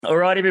All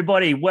right,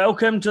 everybody,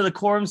 welcome to the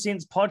Quorum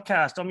Sense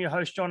podcast. I'm your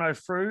host, John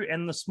O'Frew,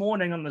 and this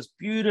morning on this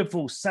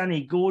beautiful,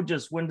 sunny,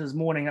 gorgeous winter's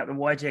morning up in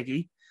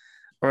Waitaki,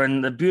 or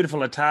in the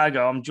beautiful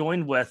Otago, I'm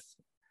joined with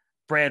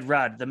Brad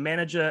Rudd, the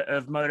manager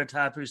of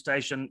Motatapu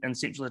Station in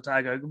Central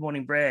Otago. Good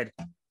morning, Brad.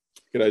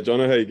 G'day, John.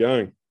 How you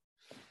going?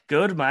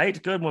 Good,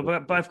 mate. Good.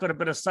 We've both got a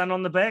bit of sun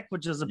on the back,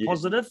 which is a Yeah,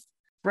 positive.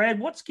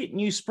 Brad, what's getting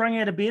you sprung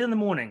out of bed in the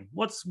morning?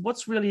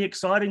 What's really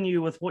exciting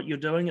you with what you're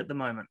doing at the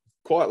moment?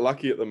 quite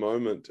lucky at the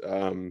moment.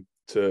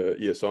 So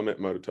I'm at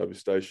Motatapu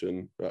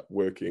Station,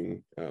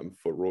 working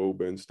for Royal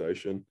Burn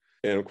Station,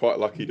 and I'm quite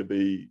lucky to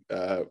be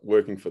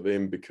working for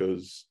them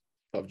because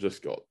I've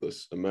just got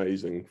this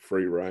amazing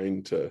free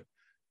reign to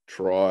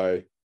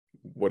try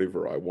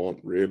whatever I want,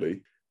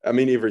 really. I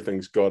mean,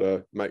 everything's got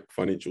to make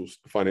financial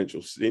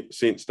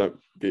sense. Don't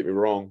get me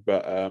wrong,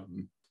 but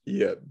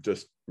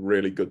just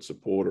really good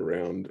support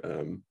around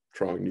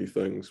trying new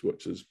things,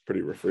 which is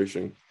pretty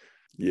refreshing.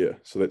 Yeah,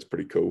 so that's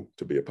pretty cool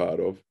to be a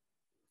part of.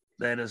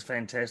 That is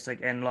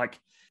fantastic. And like,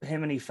 how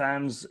many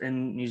farms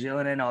in New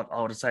Zealand, and I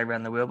would say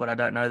around the world, but I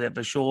don't know that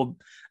for sure,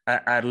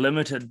 are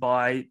limited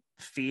by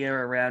fear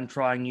around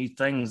trying new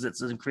things?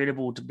 It's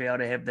incredible to be able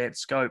to have that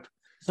scope.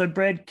 So,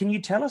 Brad, can you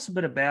tell us a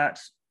bit about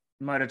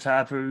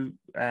Motatapu,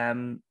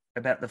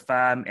 about the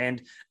farm,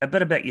 and a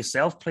bit about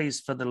yourself,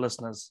 please, for the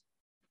listeners?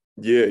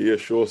 Yeah,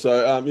 sure.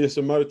 So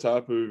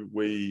Motatapu,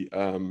 we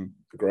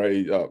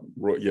graze.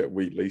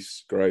 We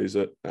lease graze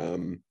it.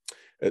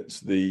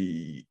 It's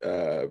the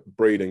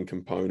breeding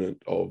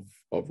component of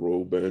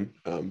Royal Burn,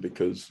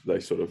 because they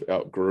sort of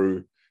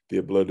outgrew the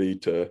ability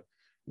to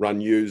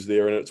run ewes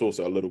there, and it's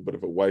also a little bit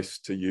of a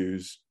waste to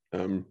use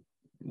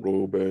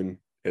Royal Burn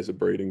as a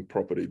breeding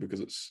property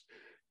because it's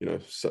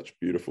such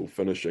beautiful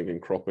finishing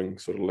and cropping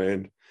sort of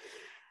land.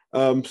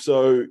 At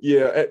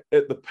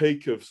the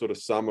peak of sort of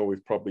summer,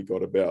 we've probably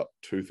got about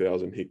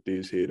 2,000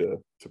 hectares here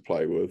to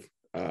play with.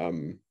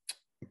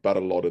 But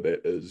a lot of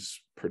that is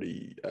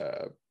pretty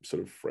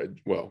sort of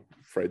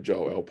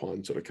fragile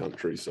alpine sort of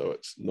country, so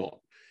it's not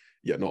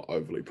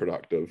overly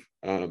productive.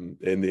 And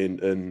then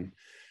in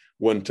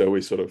winter,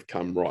 we sort of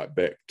come right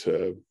back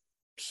to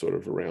sort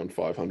of around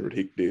 500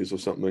 hectares or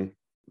something.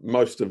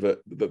 Most of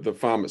it, the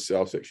farm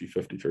itself is actually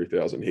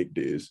 53,000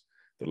 hectares,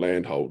 the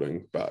land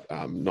holding, but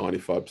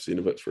 95%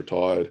 of it's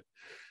retired,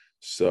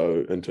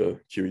 so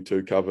into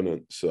QE2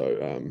 covenant.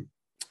 So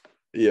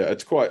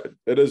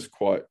it is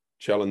quite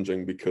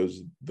challenging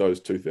because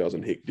those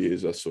 2,000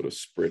 hectares are sort of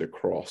spread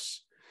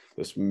across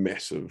this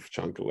massive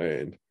chunk of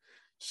land.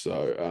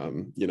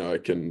 So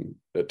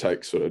it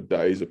takes sort of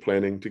days of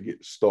planning to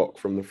get stock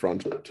from the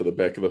front to the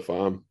back of the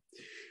farm.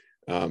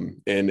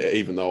 And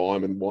even though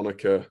I'm in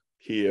Wanaka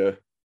here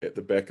at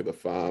the back of the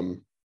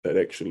farm, that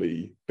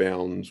actually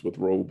bounds with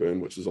Royal Burn,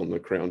 which is on the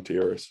Crown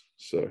Terrace.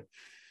 So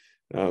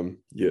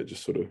it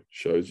just sort of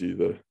shows you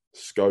the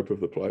scope of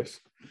the place.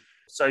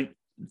 So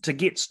to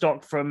get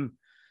stock from,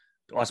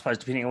 I suppose,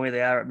 depending on where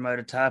they are at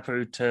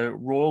Motatapu to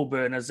Royal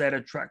Burn, is that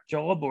a truck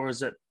job or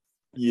is it?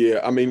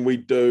 Yeah, I mean, we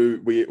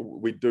do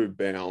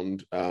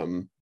bound,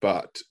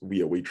 but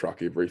we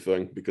truck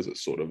everything because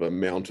it's sort of a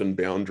mountain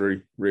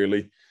boundary,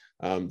 really.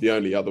 The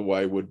only other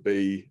way would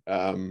be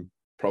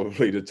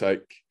probably to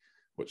take,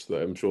 which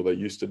I'm sure they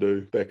used to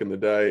do back in the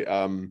day,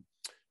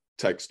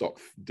 take stock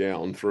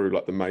down through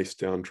like the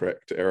Macetown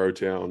track to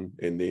Arrowtown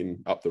and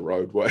then up the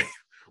roadway,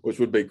 which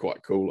would be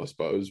quite cool, I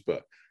suppose.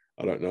 But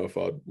I don't know if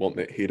I'd want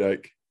that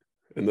headache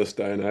in this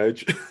day and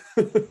age.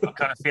 I'm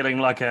kind of feeling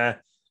like an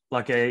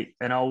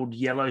old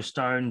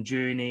Yellowstone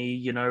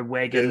journey,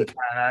 wagon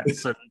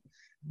carts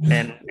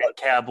and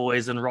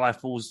cowboys and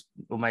rifles,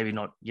 or maybe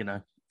not, to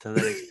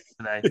that extent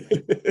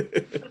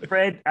today.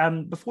 Brad,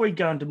 before we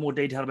go into more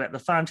detail about the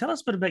farm, tell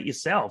us a bit about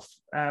yourself.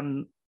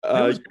 Who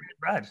is Brad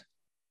Rudd?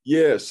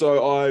 Yeah,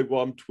 so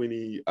I'm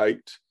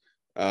 28.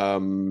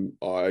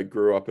 I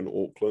grew up in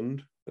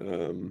Auckland,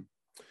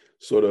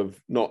 sort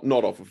of not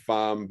off a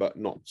farm, but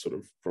not sort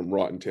of from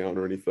right in town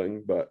or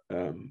anything. But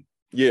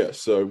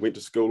so went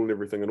to school and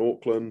everything in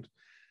Auckland,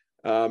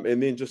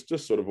 and then just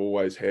sort of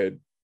always had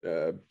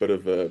a bit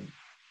of a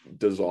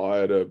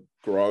desire to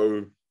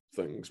grow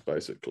things,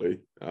 basically.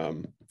 I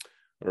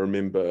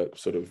remember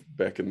sort of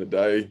back in the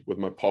day with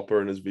my papa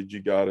and his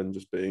veggie garden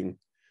just being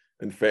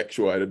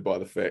infatuated by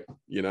the fact,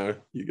 you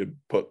could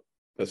put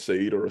a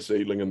seed or a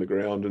seedling in the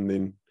ground and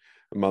then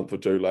a month or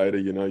two later,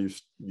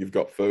 you've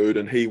got food.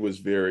 And he was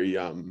very,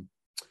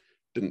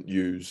 didn't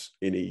use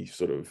any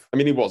sort of, I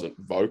mean, he wasn't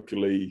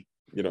vocally,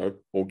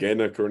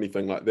 organic or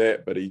anything like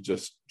that, but he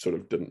just sort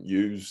of didn't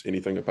use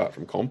anything apart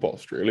from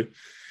compost, really.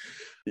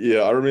 Yeah,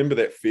 I remember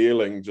that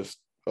feeling just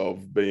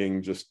of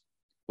being just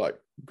like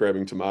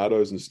grabbing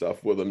tomatoes and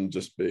stuff with him,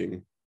 just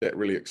being that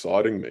really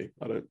exciting me.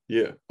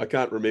 I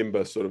can't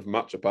remember sort of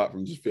much apart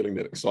from just feeling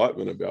that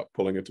excitement about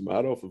pulling a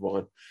tomato off a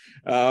vine.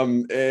 A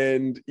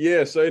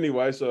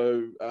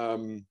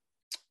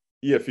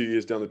few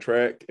years down the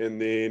track,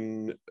 and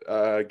then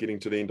getting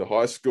to the end of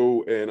high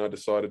school, and I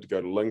decided to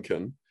go to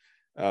Lincoln.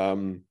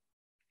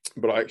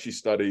 But I actually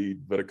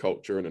studied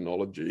viticulture and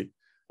enology.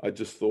 I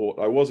just thought,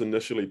 I was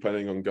initially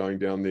planning on going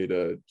down there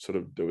to sort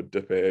of do a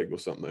dip ag or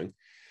something.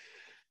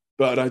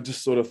 But I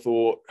just sort of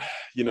thought,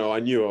 I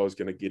knew I was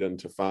going to get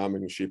into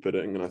farming and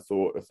shepherding. And I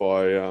thought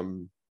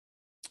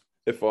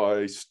if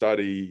I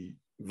study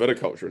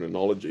viticulture and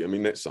enology, I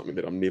mean, that's something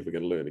that I'm never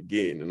going to learn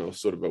again. And I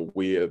was sort of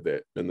aware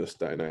that in this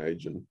day and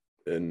age and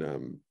in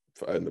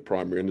the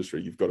primary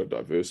industry, you've got to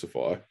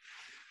diversify.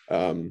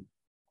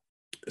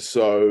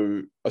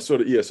 So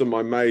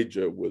my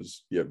major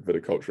was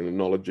viticulture and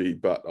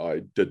enology, but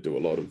I did do a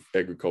lot of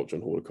agriculture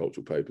and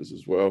horticultural papers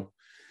as well.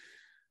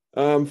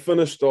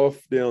 Finished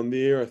off down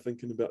there, I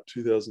think in about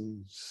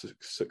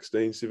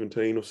 2016,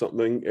 17 or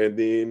something, and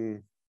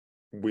then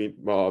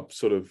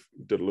sort of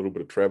did a little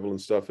bit of travel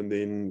and stuff, and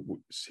then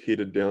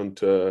headed down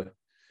to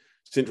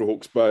Central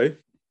Hawke's Bay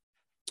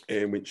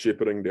and went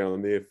shepherding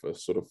down there for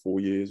sort of 4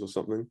 years or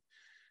something.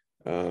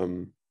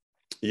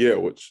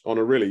 Which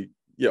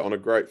on a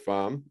great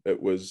farm.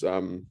 It was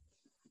Ryan,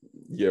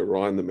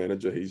 the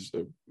manager, he's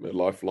a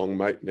lifelong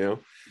mate now,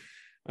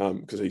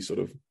 because he sort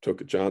of took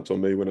a chance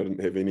on me when I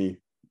didn't have any.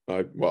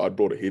 I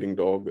brought a heading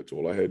dog. That's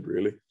all I had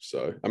really.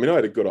 So I mean, I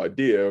had a good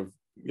idea of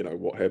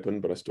what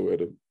happened, but I still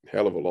had a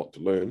hell of a lot to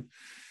learn.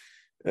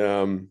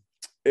 And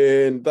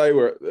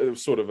it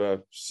was sort of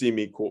a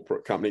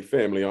semi-corporate company,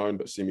 family owned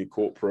but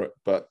semi-corporate.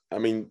 But I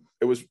mean,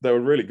 they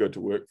were really good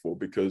to work for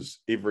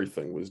because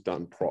everything was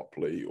done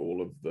properly. All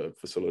of the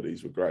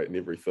facilities were great and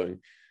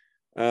everything.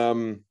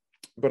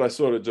 But I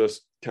sort of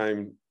just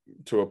came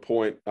to a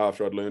point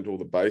after I'd learned all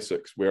the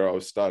basics where I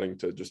was starting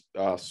to just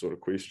ask sort of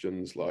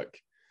questions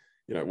like,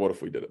 what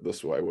if we did it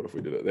this way? What if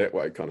we did it that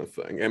way, kind of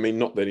thing? I mean,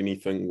 not that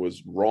anything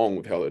was wrong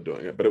with how they're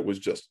doing it, but it was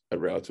just a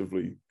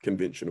relatively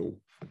conventional,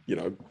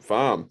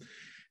 farm,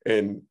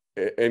 and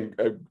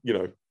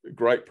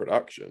great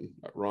production.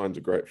 Ryan's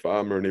a great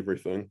farmer and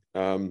everything.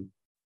 And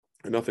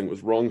nothing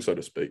was wrong, so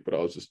to speak. But I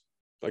was just,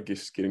 I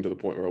guess, getting to the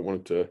point where I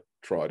wanted to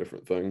try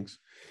different things,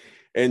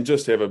 and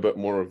just have a bit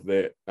more of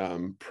that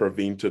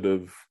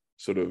preventative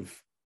sort of,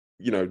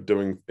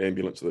 doing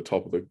ambulance at the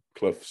top of the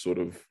cliff sort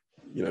of.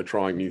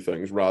 Trying new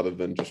things rather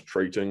than just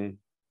treating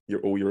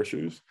all your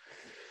issues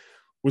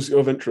was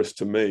of interest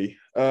to me.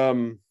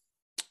 And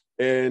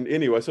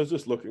anyway, so I was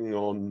just looking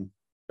on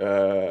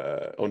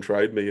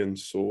Trade Me and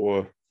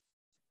saw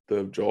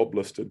the job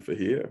listed for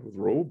here with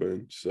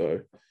Rawburn.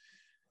 So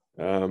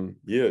I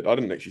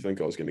didn't actually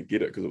think I was going to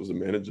get it because it was a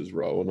manager's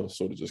role, and I was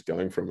sort of just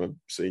going from a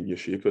senior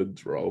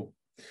shepherd's role.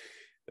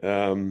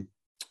 And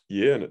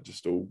it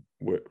just all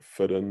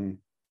fit in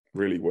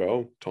really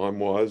well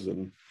time-wise,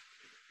 and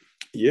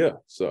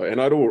so, and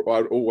I'd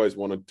always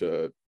wanted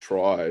to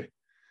try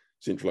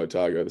Central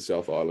Otago, the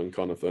South Island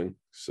kind of thing.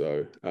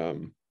 So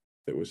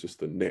it was just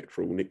the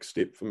natural next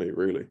step for me,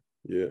 really.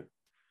 Yeah.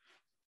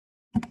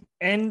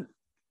 And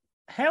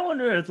how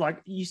on earth,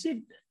 like you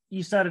said,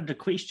 you started to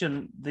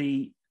question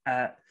the,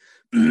 I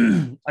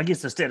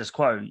guess the status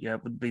quo,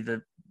 would be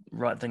the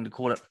right thing to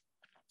call it.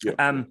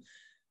 Yeah.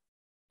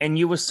 And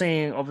you were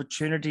seeing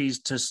opportunities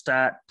to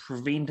start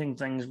preventing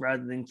things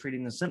rather than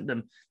treating the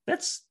symptom.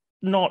 That's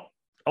not,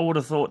 I would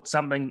have thought,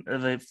 something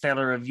of a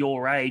fella of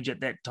your age at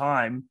that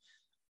time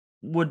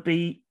would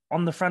be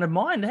on the front of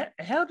mind.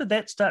 How did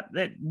that start,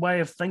 that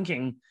way of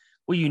thinking?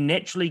 Were you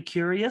naturally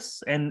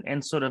curious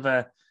and sort of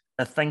a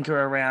thinker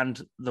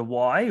around the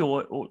why?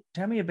 Or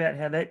tell me about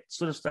how that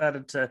sort of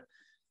started to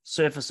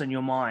surface in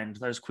your mind,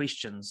 those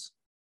questions.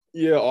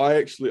 Yeah,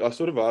 I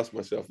sort of asked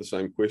myself the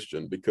same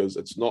question, because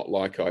it's not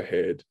like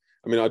I'd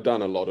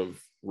done a lot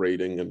of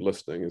reading and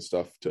listening and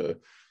stuff to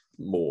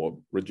more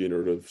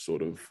regenerative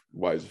sort of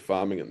ways of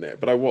farming and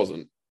that, but I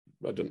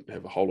didn't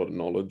have a whole lot of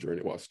knowledge or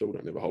I still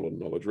don't have a whole lot of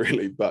knowledge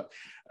really, but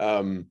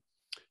it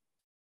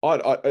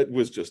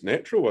was just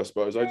natural, I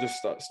suppose. I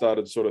just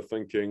started sort of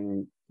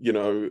thinking,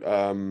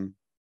 my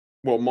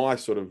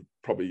sort of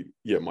probably,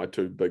 my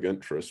two big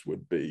interests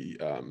would be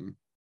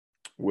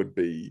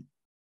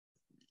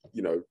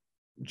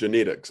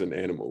genetics in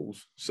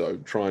animals, so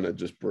trying to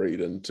just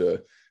breed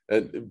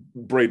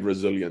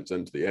resilience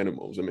into the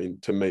animals. I mean,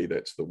 to me,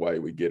 that's the way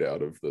we get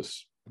out of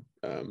this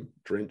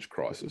drench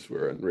crisis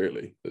we're in,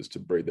 really, is to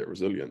breed that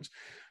resilience.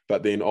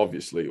 But then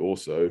obviously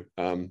also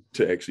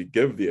to actually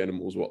give the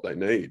animals what they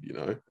need,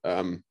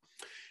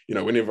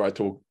 whenever I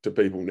talk to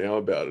people now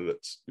about it,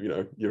 it's,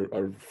 I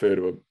refer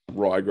to a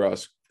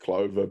ryegrass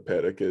clover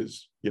paddock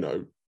as,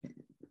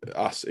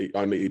 us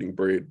only eating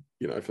bread,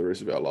 for the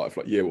rest of our life.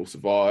 Like, we'll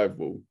survive,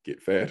 we'll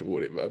get fat or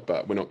whatever,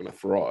 but we're not going to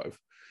thrive.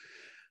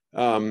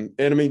 And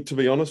I mean, to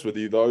be honest with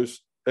you,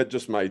 it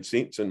just made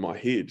sense in my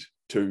head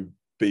to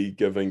be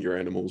giving your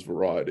animals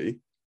variety,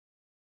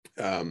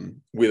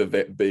 whether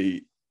that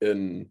be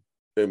in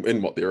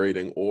what they're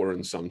eating or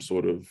in some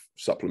sort of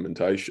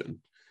supplementation.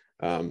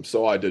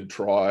 So I did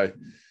try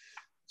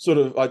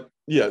I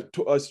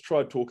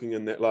tried talking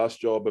in that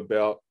last job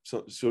about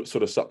sort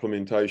of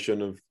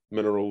supplementation of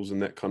minerals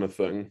and that kind of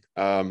thing,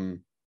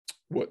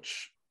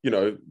 which,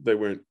 they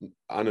weren't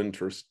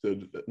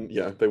uninterested.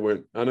 They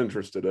weren't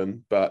uninterested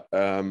in, but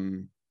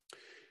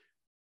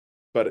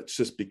it's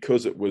just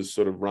because it was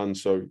sort of run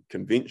so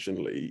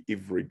conventionally,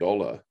 every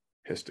dollar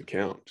has to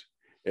count.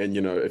 And,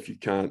 if you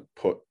can't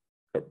put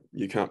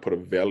a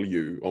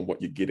value on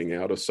what you're getting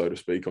out of, so to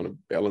speak, on a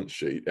balance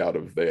sheet out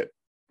of that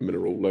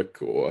mineral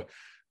lick or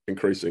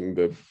increasing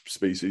the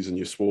species in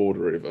your sward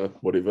or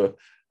whatever.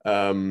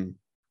 I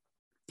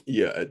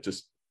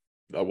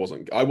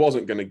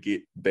wasn't going to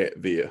get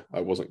that there.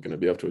 I wasn't going to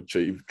be able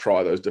to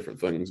try those different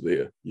things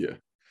there. Yeah.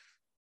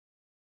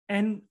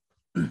 And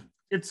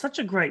it's such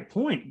a great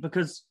point,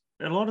 because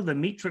a lot of the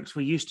metrics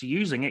we're used to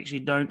using actually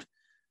don't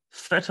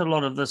fit a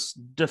lot of this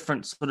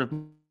different sort of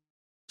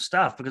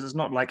stuff, because it's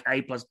not like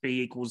A plus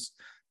B equals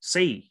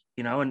C,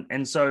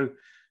 and so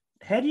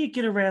how do you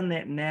get around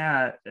that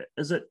now?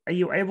 Are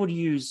you able to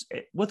use,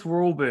 with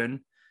Rawburn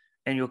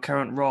and your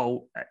current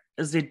role,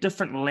 is there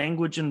different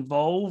language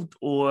involved,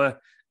 or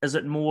is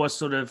it more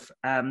sort of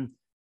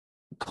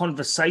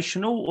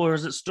conversational, or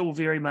is it still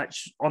very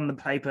much on the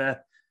paper,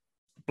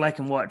 black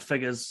and white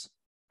figures?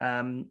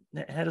 How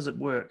does it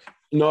work?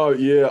 No,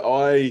 yeah,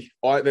 I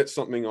that's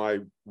something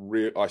I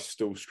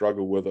still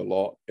struggle with a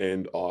lot,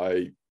 and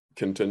I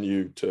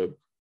continue to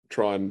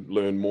try and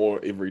learn more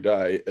every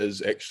day,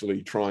 is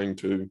actually trying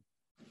to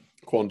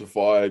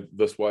quantify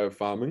this way of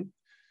farming.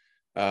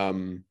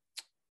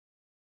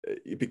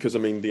 Because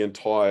the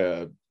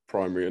entire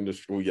primary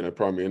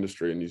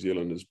industry in New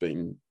Zealand has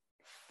been,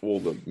 all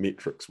the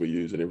metrics we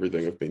use and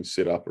everything have been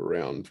set up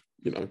around,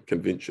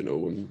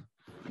 conventional and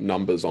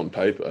numbers on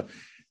paper.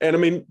 And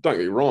don't get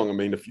me wrong,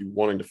 if you're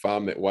wanting to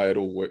farm that way, it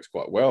all works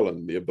quite well,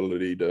 and the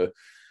ability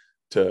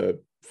to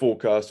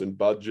forecast and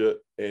budget,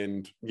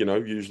 and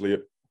usually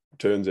it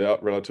turns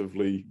out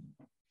relatively,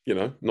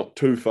 not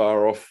too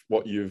far off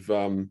what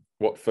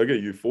figure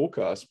you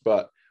forecast.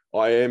 But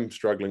I am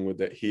struggling with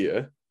that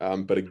here.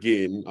 But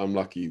again, I'm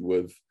lucky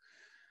with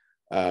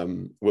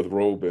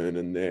Rawburn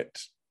in that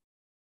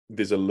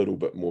there's a little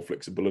bit more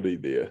flexibility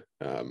there.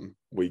 It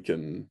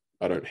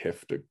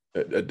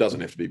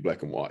doesn't have to be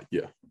black and white.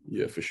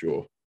 Yeah, for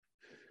sure.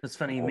 It's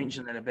funny you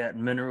mentioned that about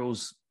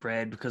minerals,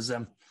 Brad, because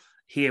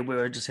here we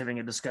were just having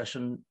a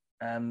discussion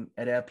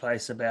at our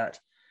place about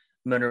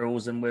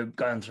minerals, and we're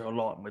going through a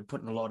lot, and we're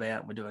putting a lot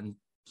out. We're doing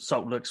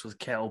salt licks with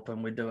kelp,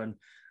 and we're doing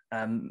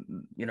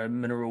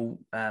mineral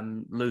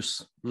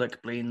loose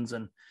lick blends,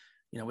 and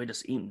we're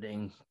just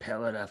emptying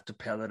pellet after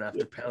pellet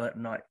after pellet at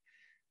night.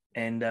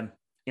 And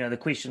the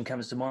question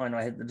comes to mind.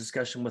 I had the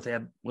discussion with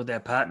our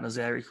partners,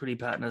 our equity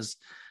partners,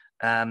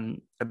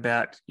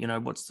 about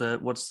what's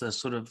the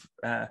sort of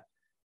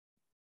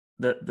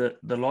the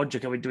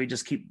logic. Do we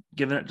just keep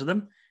giving it to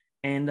them?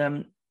 And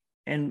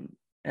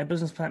our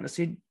business partner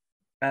said,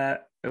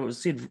 it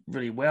was said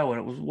really well, and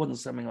it wasn't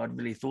something I'd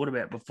really thought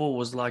about before,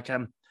 was like,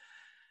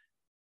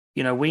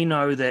 we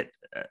know that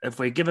if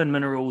we're given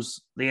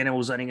minerals, the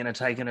animal's only going to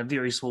take in a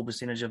very small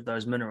percentage of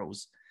those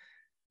minerals.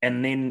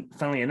 And then,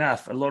 funnily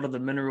enough, a lot of the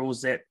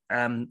minerals that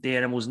the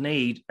animals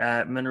need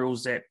are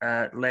minerals that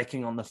are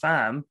lacking on the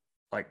farm,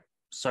 like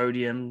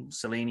sodium,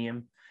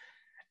 selenium.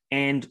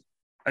 And,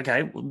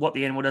 okay, what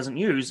the animal doesn't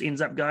use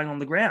ends up going on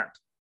the ground.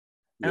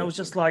 And it was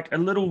just like a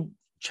little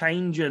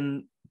change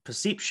in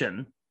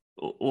perception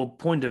or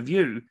point of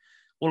view,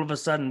 all of a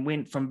sudden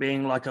went from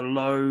being like a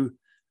low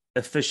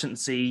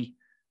efficiency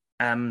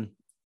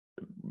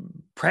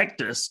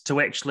practice to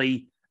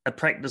actually a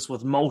practice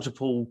with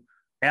multiple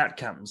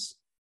outcomes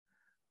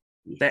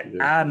that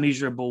are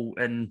measurable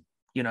in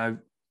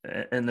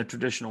the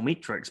traditional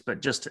metrics,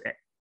 but just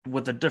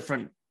with a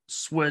different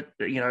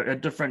a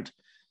different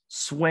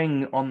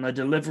swing on the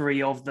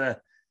delivery of the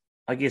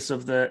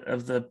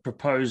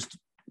proposed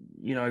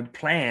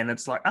plan.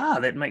 It's like,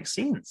 that makes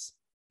sense.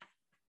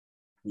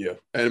 Yeah.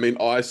 And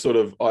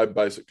I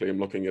basically am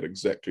looking at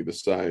exactly the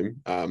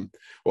same.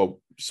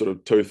 Sort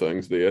of two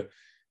things there.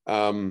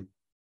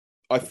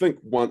 I think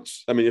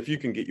if you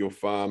can get your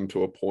farm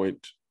to a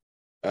point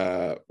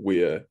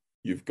where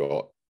you've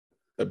got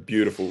a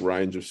beautiful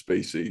range of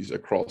species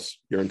across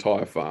your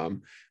entire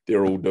farm,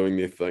 they're all doing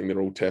their thing,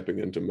 they're all tapping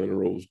into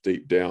minerals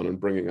deep down and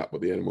bringing up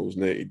what the animals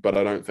need. But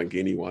I don't think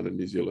anyone in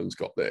New Zealand's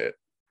got their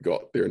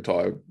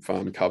entire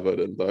farm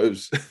covered, and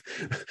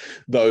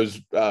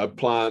those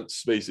plant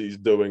species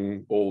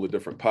doing all the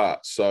different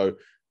parts. So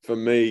for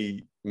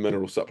me,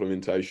 mineral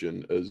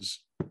supplementation is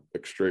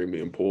extremely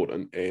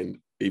important, and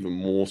even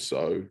more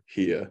so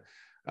here.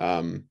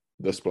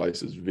 This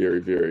place is very,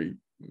 very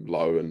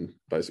low in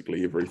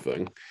basically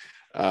everything,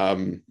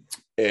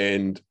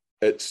 and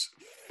it's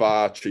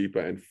far cheaper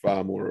and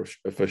far more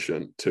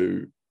efficient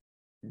to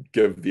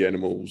give the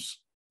animals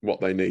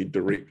what they need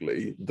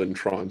directly than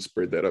try and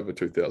spread that over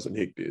 2,000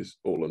 hectares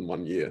all in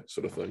 1 year,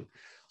 sort of thing.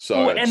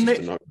 So it's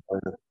just a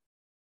no-brainer.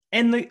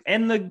 And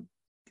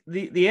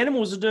the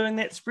animals are doing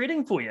that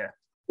spreading for you.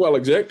 Well,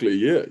 exactly.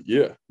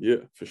 Yeah,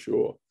 for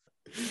sure.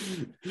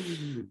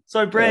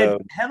 So,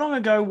 Brad, how long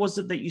ago was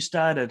it that you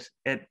started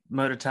at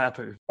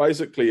Motutapu?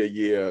 Basically a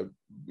year,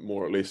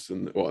 more or less,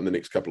 in the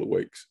next couple of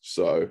weeks.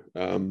 So,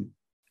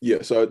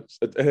 so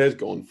it has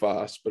gone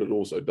fast, but it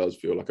also does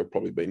feel like I've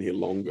probably been here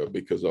longer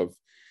because I've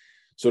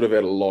sort of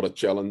had a lot of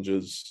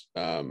challenges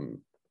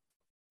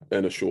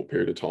in a short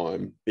period of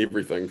time.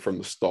 Everything from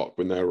the stock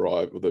when they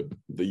arrive, or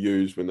the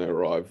ewes when they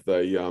arrive,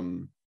 they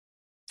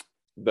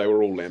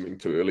were all lambing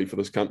too early for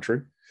this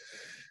country,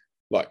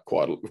 like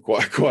quite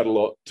a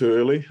lot too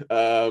early.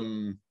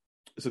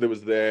 So there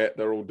was that.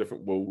 They're all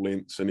different wool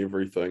lengths and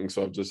everything.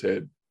 So I've just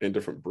had in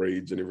different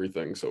breeds and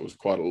everything. So it was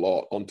quite a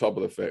lot. On top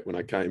of the fact, when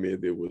I came here,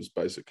 there was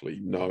basically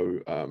no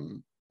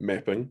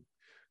mapping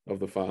of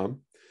the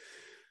farm.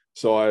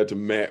 So I had to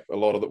map a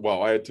lot of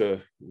I had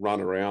to run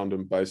around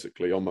and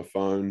basically on my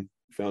phone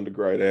found a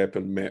great app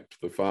and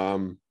mapped the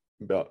farm,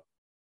 about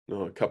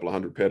a couple of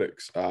hundred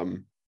paddocks.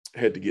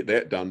 Had to get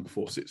that done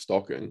before set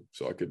stocking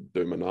so I could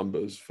do my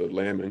numbers for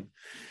lambing.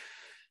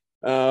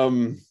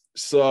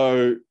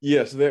 So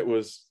that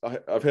was,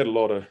 I've had a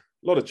lot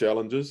of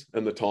challenges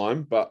in the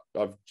time, but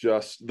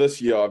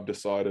this year I've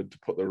decided to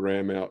put the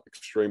ram out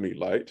extremely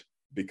late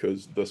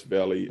because this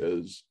valley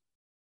is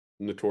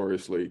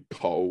notoriously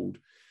cold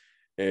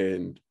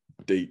and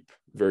deep,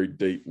 very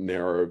deep,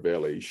 narrow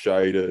valley,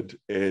 shaded,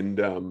 and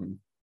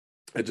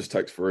it just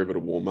takes forever to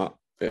warm up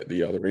at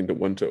the other end of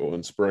winter or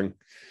in spring.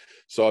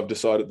 So I've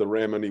decided the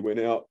ram only went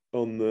out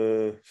on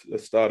the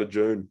start of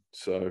June,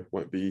 so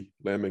won't be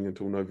lambing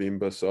until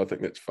November. So I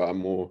think that's far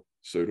more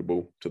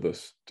suitable to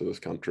this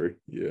country.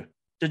 Yeah.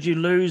 Did you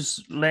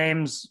lose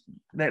lambs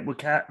that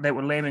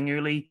were lambing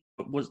early?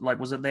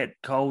 Was it that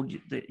cold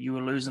that you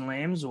were losing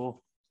lambs, or?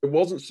 It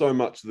wasn't so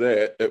much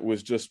that. It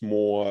was just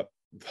more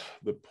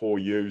the poor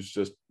ewes.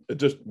 It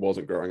just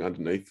wasn't growing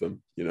underneath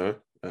them.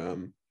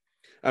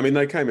 I mean,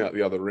 they came out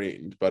the other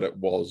end, but it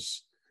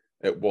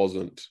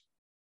wasn't.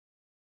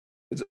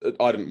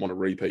 I didn't want to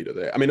repeat of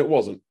that. I mean, it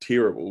wasn't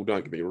terrible,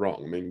 don't get me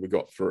wrong. I mean, we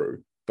got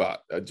through,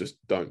 but I just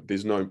don't,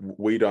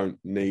 we don't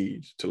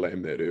need to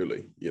lamb that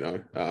early,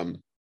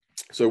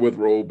 So with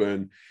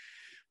Royalburn,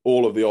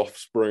 all of the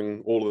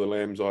offspring, all of the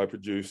lambs I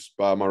produce,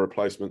 bar my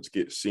replacements,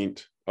 get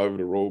sent over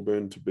to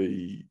Royalburn to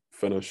be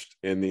finished,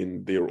 and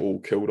then they're all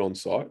killed on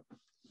site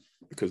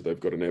because they've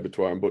got an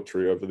abattoir and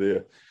butchery over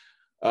there.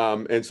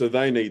 And so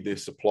they need their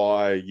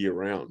supply year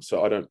round.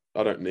 So I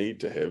don't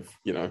need to have,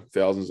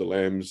 thousands of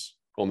lambs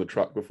on the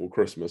truck before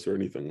Christmas or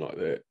anything like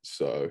that.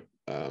 So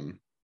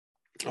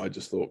I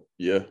just thought,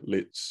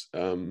 let's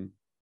lamb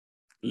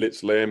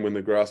when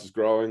the grass is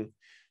growing. It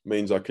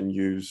means I can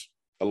use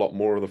a lot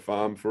more of the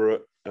farm for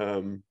it.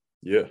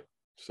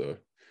 So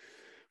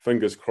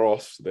fingers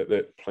crossed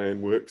that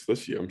plan works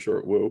this year. I'm sure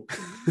it will.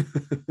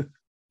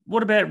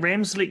 What about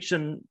ram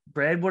selection,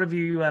 Brad? What have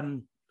you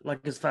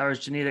as far as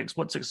genetics?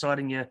 What's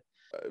exciting you?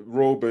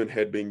 Royalburn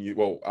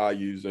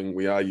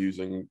we are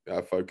using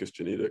Focus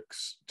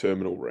Genetics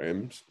terminal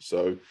rams,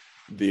 so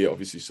they're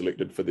obviously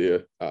selected for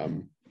their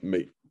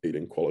meat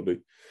eating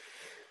quality.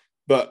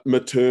 But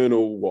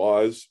maternal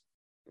wise,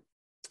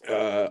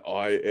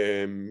 I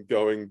am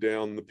going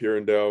down the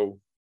Pierindale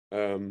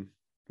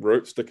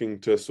route, sticking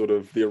to sort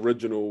of the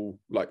original.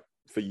 Like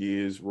for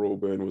years,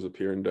 Royalburn was a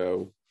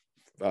Pierindale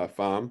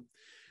farm.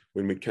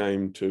 When we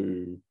came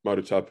to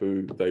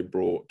Motutapu, they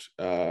brought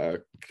a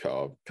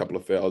couple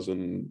of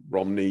thousand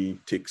Romney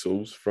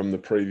Texels from the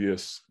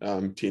previous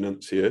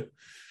tenants here,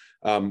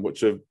 which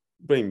have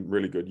been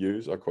really good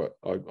ewes. I quite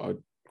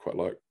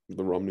like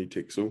the Romney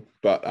Texel,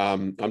 but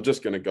I'm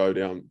just going to go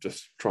down,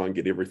 just try and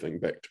get everything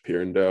back to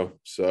Pierindale.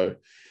 So,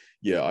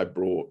 I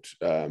brought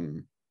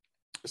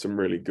some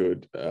really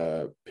good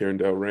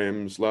Pierindale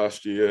rams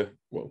last year.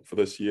 Well, for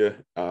this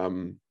year,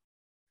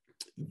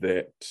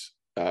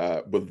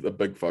 with a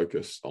big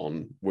focus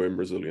on worm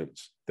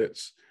resilience.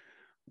 That's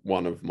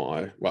one of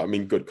my,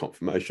 good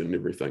confirmation and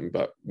everything,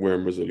 but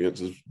worm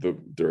resilience is the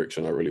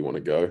direction I really want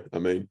to go. I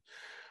mean,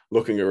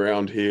 looking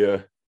around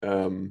here,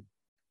 the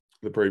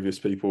previous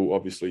people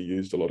obviously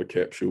used a lot of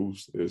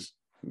capsules. There's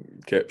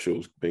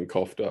capsules being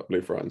coughed up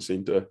left, right, and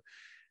centre.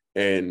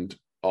 And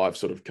I've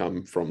sort of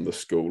come from the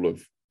school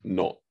of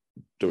not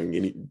doing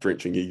any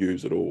drenching your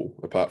ewes at all,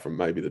 apart from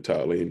maybe the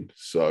tail end.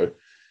 So,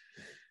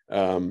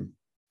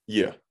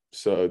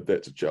 so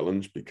that's a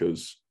challenge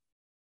because,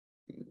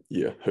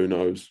 who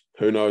knows?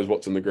 Who knows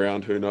what's in the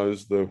ground? Who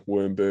knows the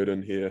worm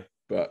burden here?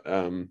 But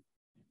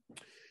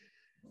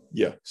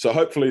so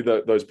hopefully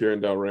those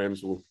Pierindale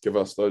rams will give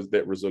us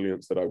that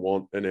resilience that I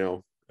want in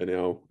our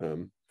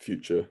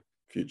future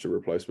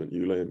replacement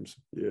ewe lambs.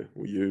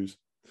 We'll use.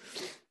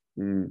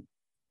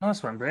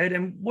 Nice one, Brad.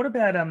 And what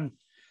about on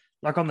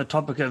the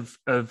topic of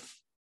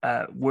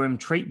worm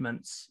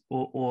treatments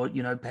or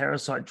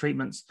parasite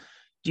treatments?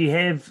 Do you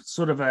have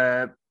sort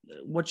of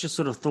what's your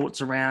sort of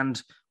thoughts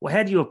around, or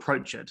how do you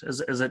approach it?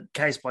 Is it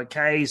case by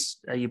case?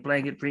 Are you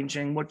blanket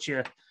drenching?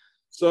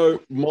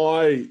 So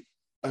going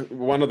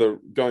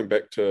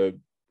back to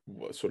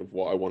sort of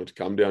why I wanted to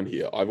come down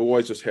here, I've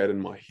always just had in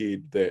my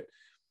head that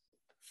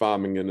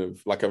farming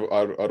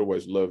I'd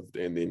always lived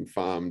and then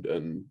farmed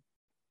in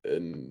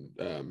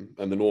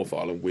the North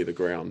Island where the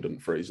ground didn't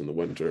freeze in the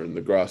winter and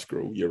the grass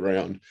grew all year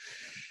round.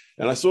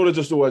 And I sort of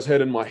just always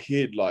had in my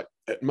head, like,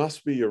 it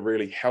must be a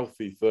really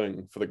healthy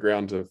thing for the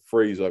ground to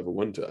freeze over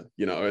winter,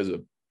 as a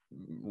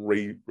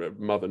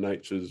Mother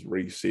Nature's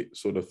reset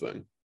sort of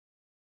thing.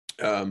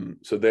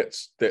 So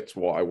that's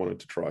why I wanted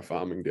to try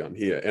farming down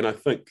here, and I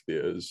think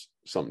there is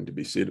something to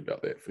be said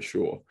about that for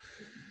sure.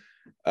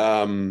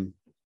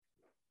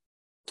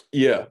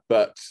 Yeah,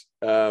 but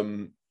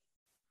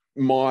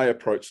my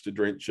approach to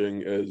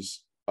drenching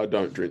is I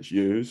don't drench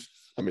ewes.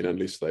 I mean,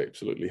 unless they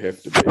absolutely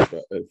have to be,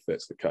 but if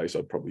that's the case,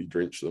 I'd probably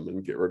drench them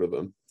and get rid of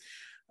them.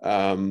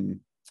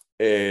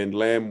 And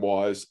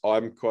lamb-wise,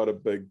 I'm quite a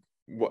big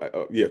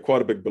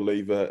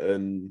believer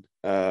in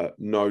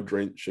no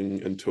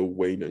drenching until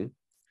weaning,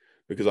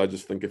 because I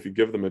just think if you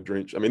give them a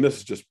drench, I mean, this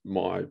is just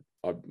I'm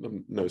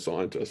no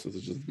scientist, this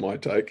is just my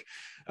take.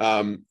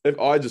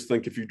 I just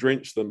think if you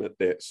drench them at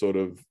that sort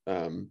of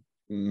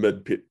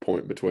mid-pit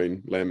point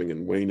between lambing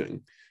and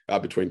weaning,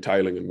 between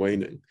tailing and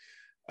weaning,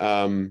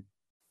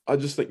 I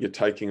just think you're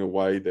taking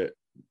away that,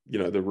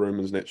 the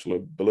rumen's natural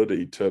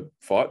ability to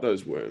fight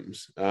those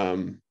worms.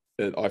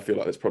 And I feel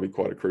like that's probably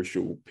quite a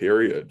crucial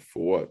period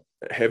for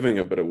having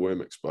a bit of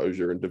worm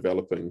exposure and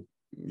developing,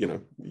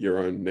 your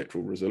own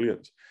natural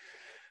resilience.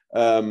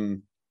 So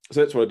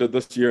that's what I did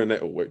this year, and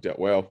that all worked out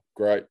well.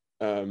 Great.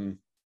 I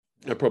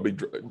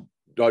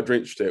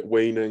drenched at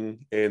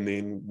weaning, and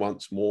then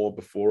once more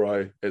before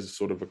I, as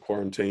sort of a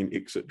quarantine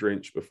exit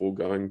drench before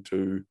going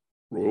to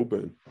royal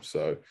burn.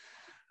 So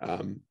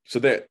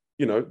that,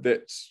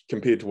 that's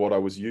compared to what I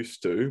was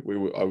used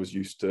to. I was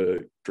used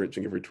to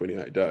drenching every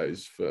 28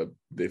 days for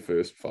their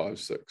first 5,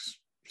 6,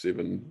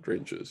 7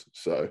 drenches.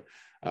 So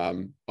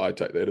I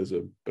take that as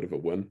a bit of a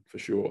win for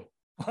sure.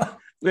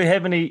 Do you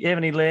have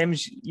any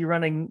lambs you're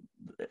running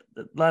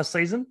last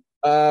season?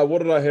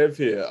 What did I have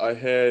here? I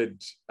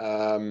had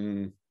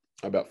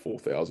about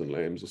 4,000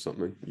 lambs or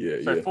something.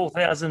 Yeah, so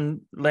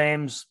 4,000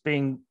 lambs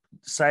being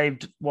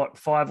saved. What,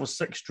 5 or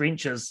 6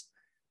 drenches?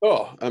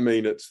 Oh, I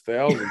mean, it's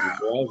thousands and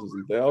thousands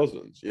and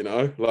thousands.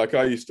 Like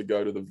I used to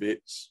go to the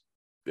vets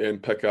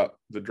and pick up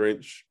the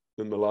drench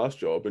in the last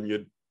job,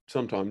 and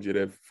sometimes you'd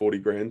have 40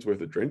 grand's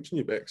worth of drench in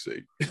your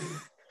backseat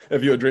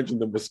if you were drenching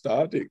them with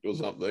StarTech or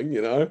something.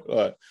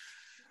 Like,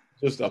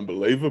 just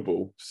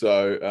unbelievable.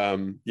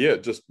 So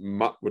just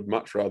would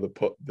much rather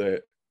put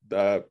that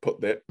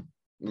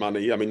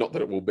money. I mean, not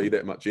that it will be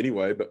that much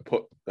anyway, but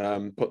put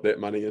that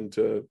money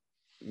into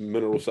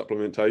mineral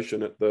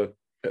supplementation at the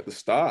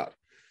start.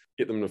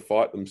 Get them to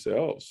fight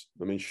themselves.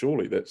 I mean,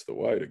 surely that's the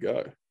way to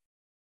go.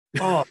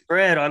 Oh,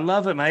 Brad, I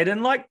love it, mate.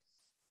 And like,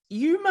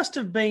 you must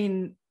have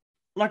been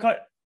like,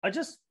 I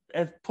just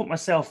have put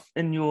myself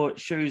in your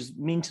shoes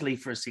mentally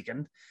for a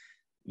second.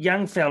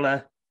 Young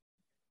fella,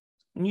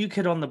 new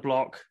kid on the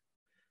block,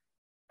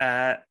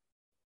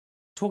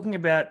 talking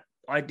about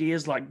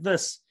ideas like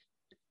this.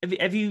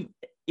 Have you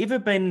ever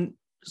been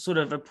sort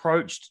of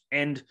approached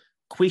and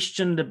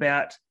questioned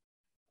about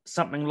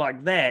something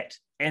like that,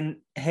 and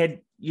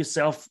had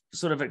yourself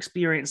sort of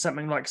experienced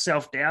something like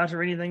self-doubt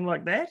or anything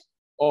like that?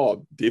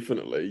 Oh,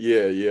 definitely.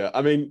 Yeah.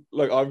 I mean,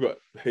 look, I've got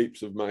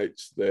heaps of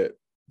mates that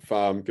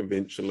farm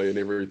conventionally and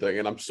everything,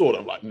 and I'm sort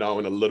of like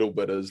known a little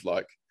bit as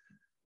like,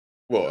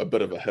 well, a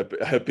bit of a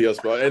hippie, I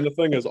suppose. And the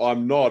thing is,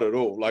 I'm not at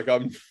all. Like,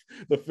 I'm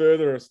the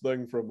furthest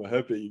thing from a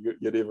hippie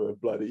you'd ever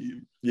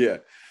bloody, yeah.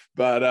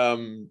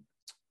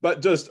 But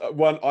just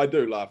one, I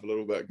do laugh a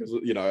little bit because,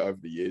 over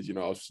the years,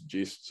 I'll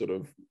suggest sort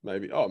of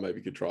maybe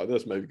you could try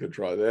this, maybe you could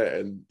try that.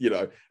 And,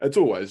 it's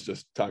always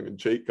just tongue in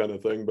cheek kind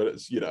of thing, but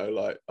it's,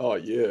 like, oh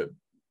yeah,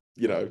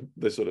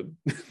 they sort of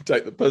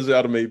take the piss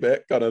out of me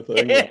back kind of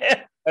thing.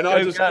 Yeah. And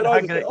I just think,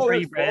 oh,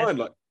 that's fine.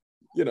 Like,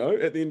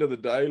 at the end of the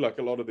day, like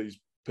a lot of these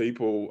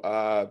people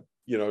are,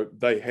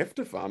 they have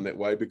to farm that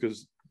way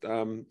because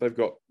they've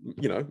got,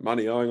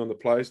 money owing on the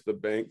place. The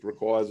bank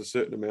requires a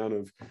certain amount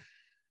of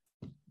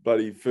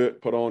bloody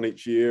FERT put on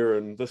each year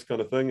and this kind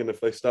of thing. And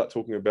if they start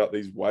talking about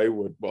these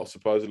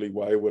supposedly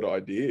wayward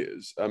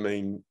ideas, I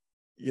mean,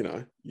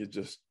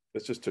 it's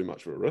just too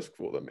much of a risk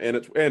for them. And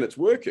it's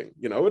working,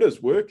 it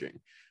is working.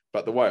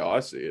 But the way I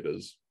see it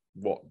is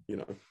what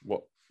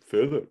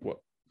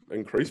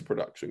increased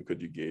production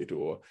could you get,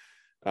 or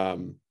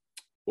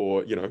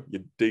your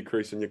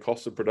decrease in your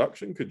cost of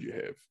production could you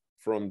have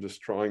from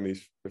just trying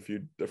a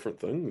few different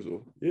things?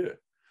 Or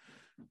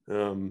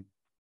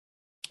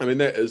I mean,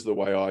 that is the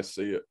way I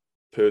see it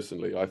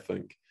personally. I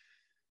think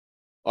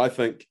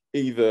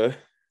either,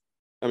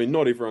 I mean,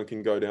 not everyone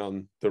can go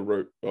down the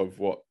route of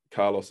what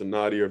Carlos and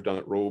Nadia have done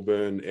at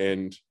Rawburn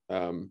and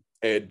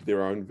add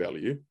their own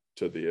value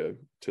to their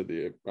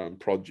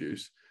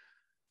produce.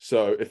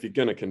 So if you're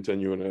going to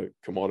continue in a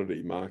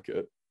commodity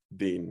market,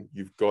 then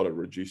you've got to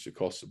reduce your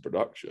cost of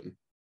production.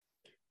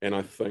 And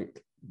I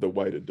think the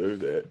way to do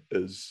that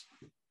is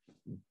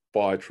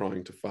by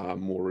trying to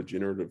farm more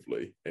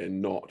regeneratively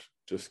and not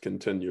just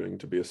continuing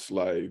to be a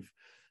slave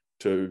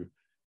to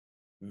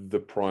the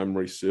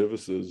primary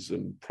services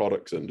and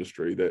products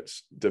industry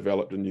that's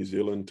developed in New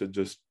Zealand to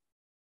just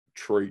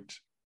treat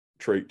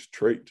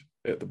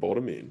at the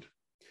bottom end.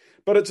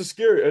 But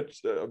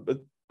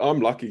I'm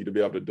lucky to be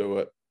able to do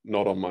it,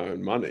 not on my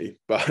own money,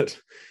 but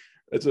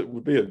it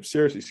would be a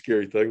seriously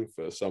scary thing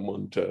for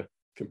someone to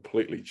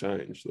completely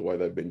change the way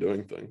they've been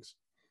doing things.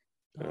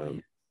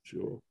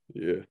 Sure,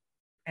 yeah.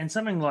 And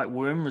something like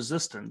worm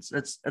resistance,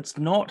 it's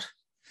not.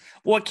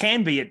 Well, it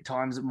can be at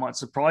times. It might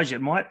surprise you.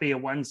 It might be a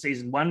one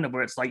season wonder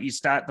where it's like you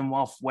start them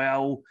off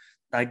well,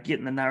 they're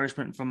getting the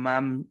nourishment from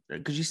mum.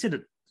 Because you said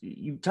it,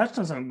 you touched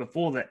on something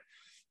before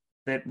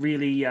that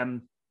really,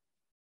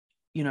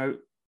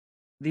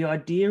 the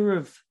idea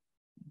of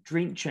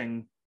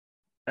drenching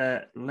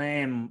a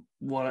lamb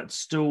while it's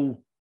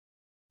still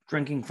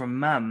drinking from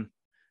mum,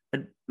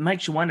 it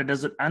makes you wonder,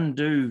 does it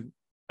undo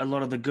a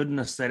lot of the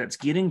goodness that it's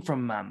getting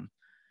from mum?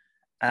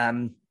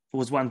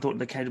 Was one thought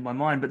that came to my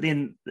mind. But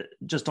then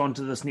just on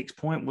to this next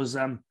point was,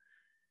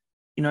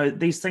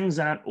 these things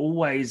aren't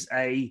always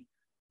a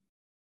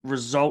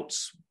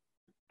results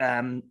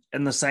in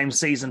the same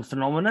season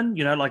phenomenon.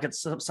 Like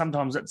it's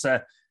sometimes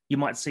you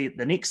might see it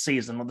the next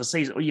season or the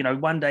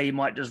season, one day you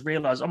might just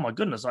realize, oh my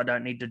goodness, I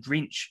don't need to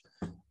drench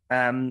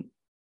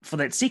for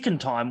that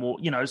second time,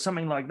 or,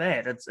 something like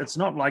that. It's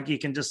not like you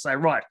can just say,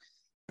 right,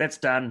 that's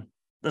done.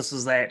 This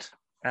is that.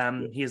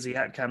 Here's the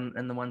outcome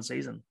in the one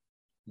season.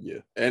 Yeah.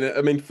 And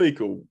I mean,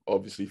 fecal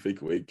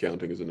egg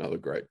counting is another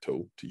great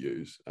tool to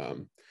use,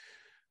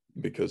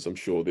 because I'm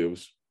sure there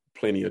was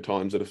plenty of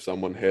times that if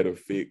someone had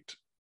effect,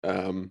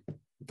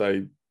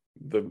 the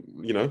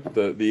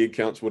egg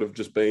counts would have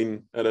just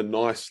been at a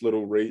nice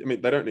little region. I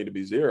mean, they don't need to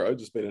be zero,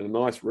 just been in a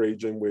nice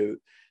region where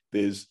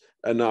there's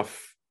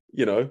enough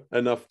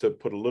to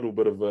put a little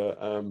bit of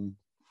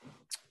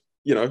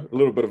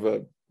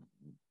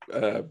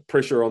a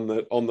pressure on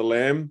the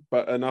lamb,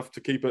 but enough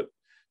to keep it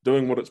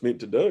doing what it's meant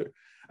to do.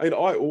 I mean,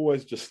 I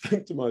always just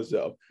think to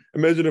myself,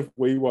 imagine if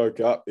we woke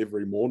up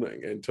every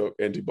morning and took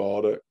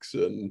antibiotics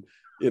and,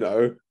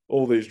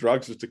 all these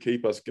drugs just to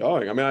keep us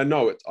going. I mean, I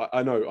know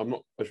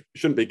I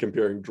shouldn't be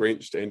comparing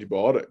drench to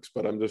antibiotics,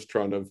 but I'm just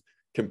trying to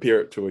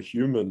compare it to a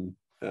human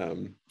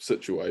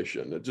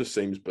situation. It just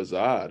seems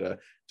bizarre to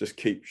just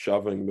keep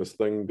shoving this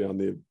thing down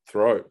their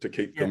throat to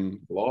keep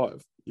them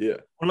alive. Yeah.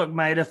 Well, look,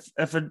 mate,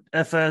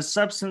 if a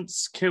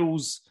substance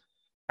kills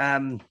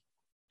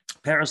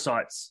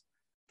parasites,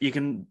 you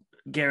can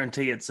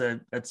guarantee it's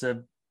a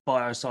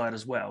biocide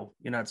as well.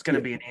 It's going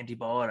to be an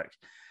antibiotic.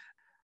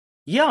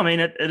 Yeah, I mean,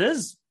 it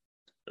is.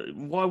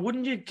 Why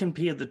wouldn't you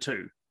compare the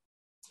two?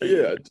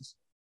 Yeah, it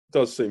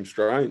does seem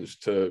strange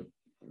to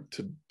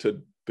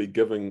be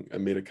giving a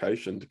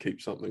medication to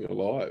keep something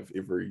alive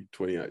every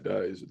 28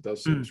 days. It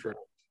does seem strange.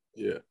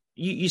 Yeah.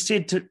 You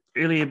said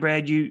earlier,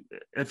 Brad,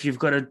 if you've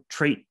got to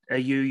treat a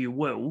ewe, you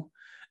will,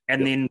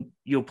 and then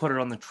you'll put it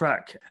on the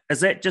truck. Is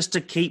that just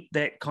to keep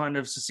that kind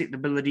of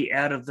susceptibility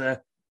out of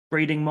the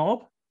breeding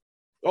mob?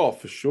 Oh,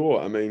 for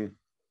sure. I mean,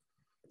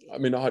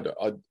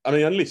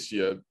 unless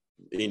you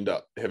end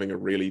up having a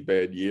really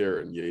bad year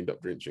and you end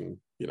up drenching,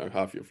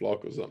 half your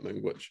flock or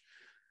something, which,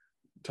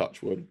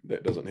 touch wood,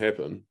 that doesn't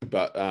happen.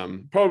 But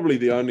probably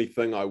the only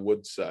thing I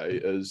would say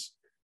is,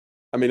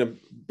 I mean, I'm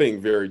being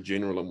very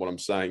general in what I'm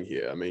saying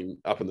here. I mean,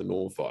 up in the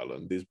North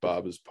Island, there's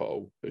Barber's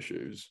pole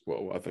issues.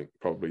 Well, I think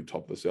probably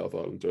top of the South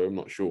Island too, I'm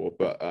not sure.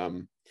 But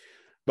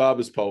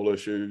Barber's pole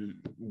issue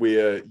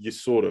where you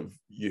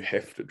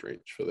have to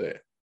drench for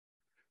that.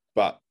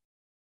 But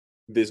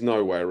there's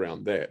no way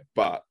around that.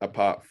 But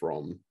apart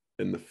from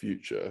in the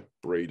future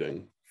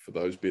breeding for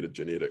those better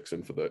genetics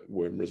and for the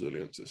worm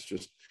resilience, it's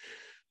just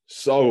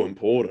so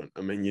important.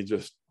 I mean,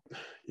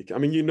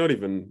 you're not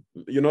even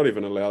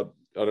allowed.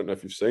 I don't know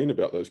if you've seen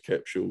about those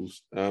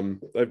capsules.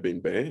 They've been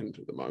banned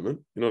at the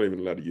moment. You're not even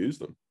allowed to use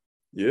them.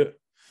 Yeah.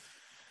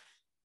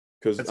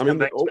 Because,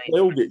 they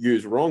all get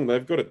used wrong.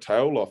 They've got a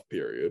tail off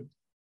period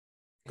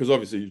because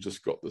obviously you've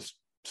just got this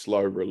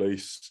slow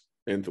release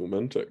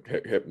anthelmintic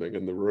happening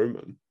in the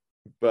rumen.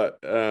 But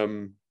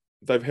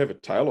they have a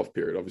tail off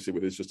period, obviously,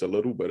 where there's just a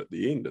little bit at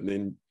the end. And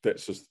then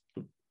that's just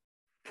the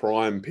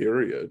prime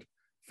period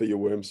for your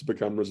worms to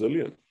become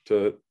resilient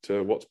to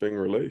what's being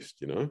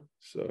released,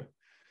 So,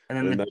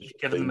 and then they've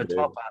given them a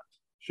top up.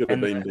 Should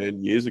have been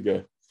banned years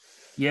ago.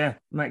 Yeah,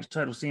 makes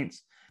total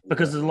sense.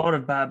 Because a lot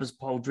of Barber's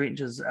pole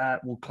drenches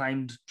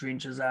claimed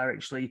drenches are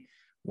actually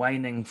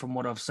waning from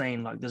what I've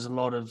seen. Like there's a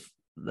lot of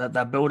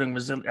they're building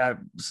it's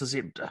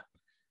the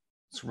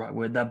right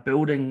word. They're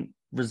building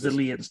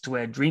resilience to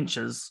our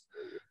drenches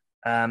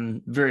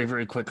very,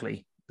 very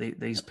quickly.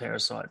 These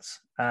parasites.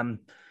 And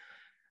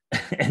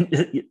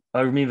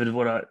I remembered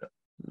what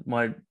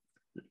my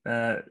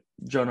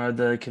Jono,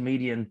 the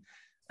comedian,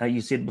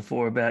 you said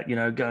before about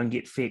go and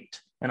get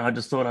fecked. And I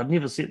just thought I'd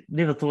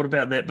never thought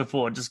about that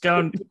before. Just go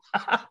and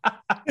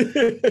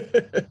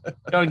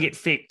go and get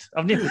fecked.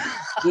 I've never.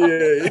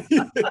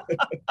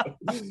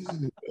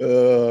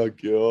 Oh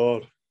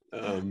God.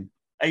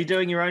 Are you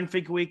doing your own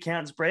fecal egg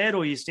counts, Brad,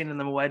 or are you sending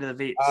them away to the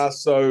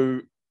vets?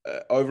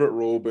 Over at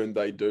Rawburn,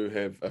 they do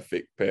have a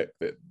feck pack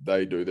that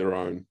they do their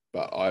own,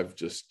 but I've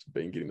just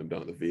been getting them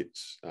done at the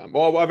vets.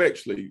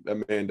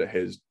 Amanda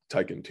has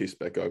taken tests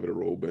back over to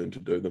Rawburn to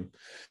do them,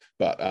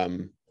 but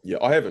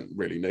I haven't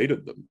really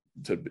needed them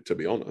to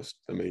be honest.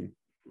 I mean,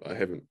 I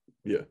haven't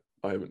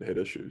had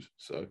issues.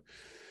 So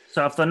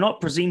if they're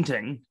not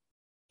presenting,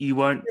 you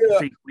won't Yeah.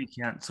 feed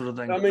recount sort of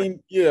thing. I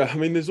mean, yeah, I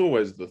mean, there's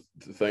always the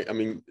thing. I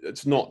mean,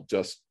 it's not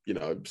just,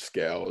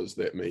 scours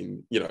that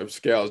mean,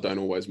 scours don't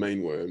always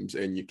mean worms,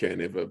 and you can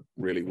have a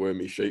really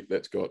wormy sheep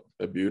that's got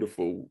a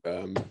beautiful,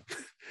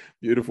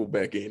 beautiful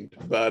back end.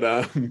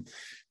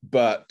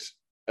 But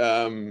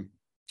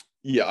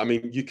yeah, I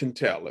mean, you can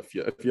tell if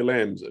your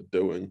lambs are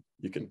doing,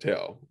 you can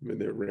tell. I mean,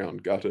 they're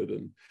round gutted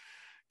and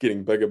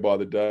getting bigger by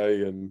the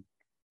day and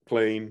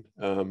clean.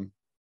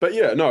 But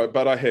yeah, no,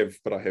 but I have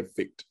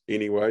fecked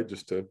anyway,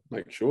 just to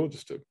make sure,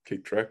 just to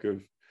keep track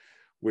of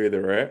where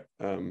they're at.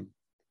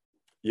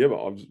 Yeah,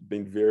 but I've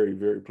been very,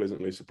 very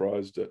pleasantly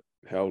surprised at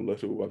how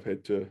little I've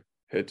had to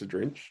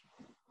drench.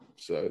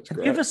 So it's great.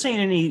 Have you ever seen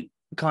any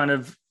kind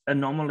of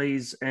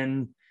anomalies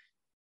in,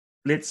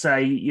 let's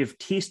say you've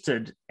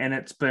tested and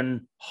it's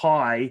been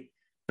high,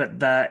 but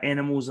the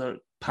animals are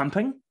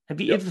pumping? Have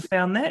you ever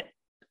found that?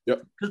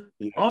 Yep.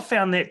 Yeah. I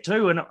found that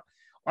too, and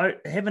I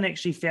haven't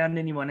actually found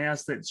anyone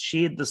else that's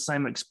shared the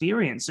same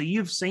experience. So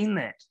you've seen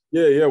that?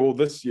 Yeah. Well,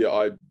 this year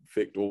I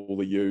fecked all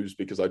the ewes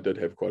because I did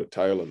have quite a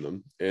tail in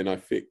them, and I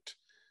fecked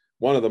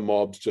one of the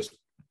mobs just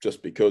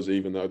because,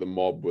 even though the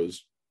mob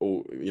was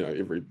all,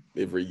 every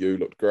ewe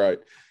looked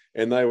great,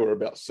 and they were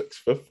about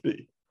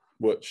 650,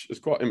 which is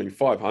quite. I mean,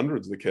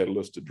 500 is the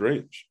catalyst to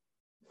drench.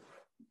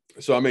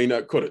 So I mean,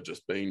 it could have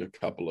just been a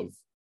couple of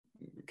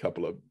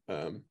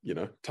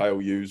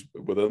tail ewes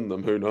within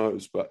them. Who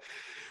knows? But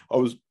I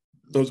was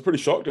pretty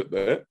shocked at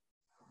that,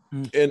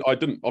 and I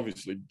didn't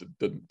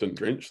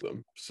drench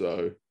them.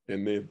 So,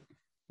 and they're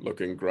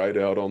looking great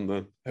out on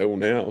the hill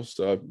now.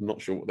 So I'm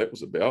not sure what that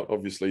was about.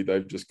 Obviously,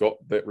 they've just got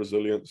that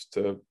resilience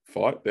to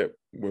fight that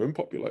worm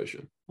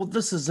population. Well,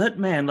 this is it,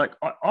 man. Like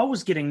I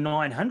was getting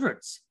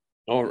 900s.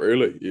 Oh,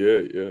 really?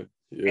 Yeah.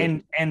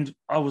 And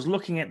I was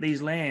looking at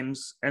these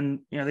lambs, and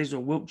these are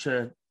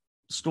Wiltshire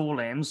store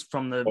lambs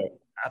from the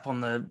up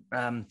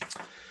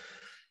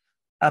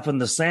in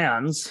the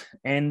Sounds,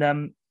 and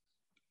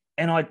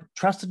I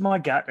trusted my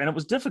gut, and it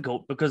was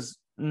difficult because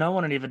no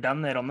one had ever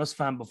done that on this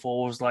farm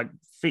before. It was like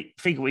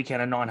fecal week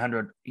count of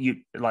 900.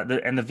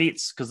 And the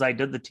vets, because they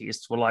did the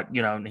tests, were like,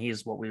 and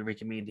here's what we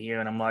recommend here,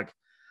 and I'm like,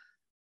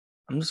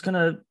 I'm just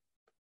gonna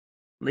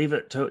leave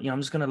it to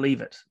I'm just gonna leave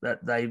it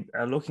that they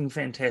are looking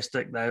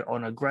fantastic. They're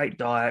on a great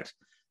diet.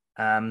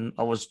 I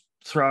was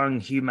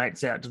throwing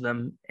humates out to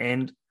them,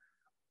 and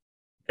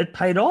it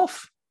paid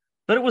off.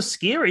 But it was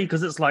scary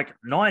because it's like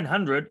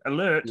 900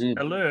 alert.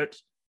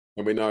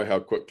 And we know how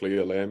quickly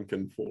a lamb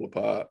can fall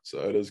apart. So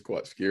it is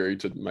quite scary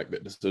to make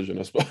that decision,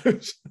 I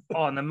suppose.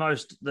 And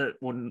this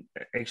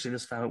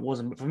farm, it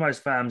wasn't, but for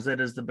most farms, that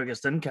is the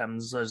biggest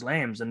incomes, those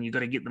lambs, and you've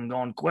got to get them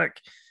gone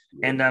quick.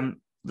 Yeah. And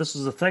this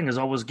is the thing, is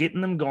I was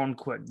getting them gone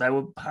quick. They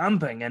were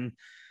pumping, and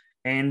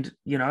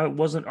I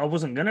wasn't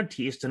going to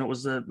test, and it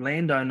was the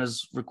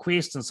landowner's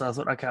request. And so I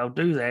thought, okay, I'll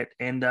do that.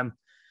 And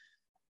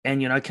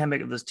came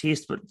back with this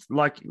test, but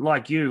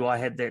like you, I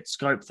had that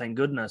scope, thank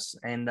goodness,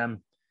 and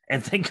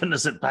thank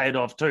goodness it paid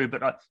off too.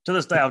 But to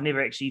this day, I've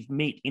never actually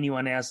met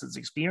anyone else that's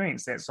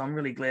experienced that, so I'm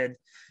really glad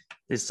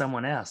there's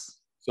someone else.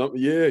 So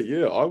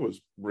yeah, I was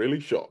really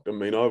shocked. I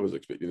mean, I was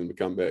expecting them to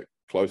come back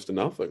close to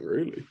nothing,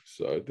 really.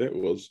 So that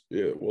was,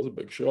 it was a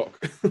big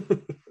shock.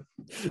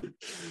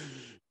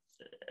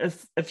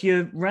 If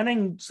you're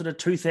running sort of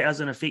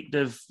 2,000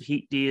 effective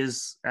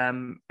hectares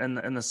in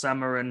the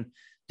summer and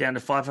down to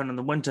 500 in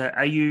the winter,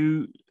 are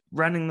you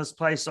running this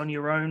place on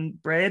your own,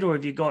 Brad, or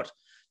have you got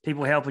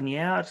people helping you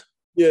out?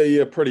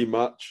 Yeah, pretty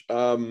much.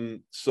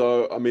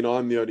 So I mean,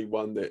 I'm the only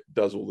one that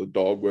does all the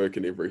dog work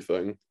and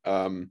everything.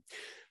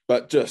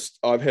 But just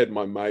I've had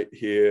my mate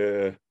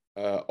here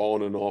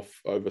on and off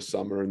over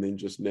summer, and then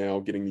just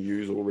now getting the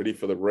ewes all ready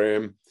for the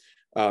ram,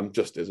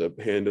 just as a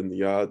hand in the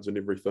yards and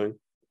everything.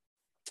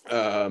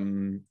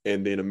 And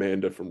then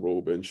Amanda from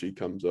Rawburn, she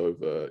comes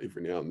over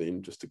every now and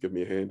then just to give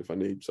me a hand if I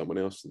need someone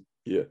else.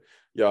 Yeah,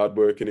 yard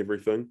work and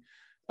everything.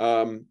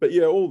 But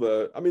yeah,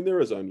 there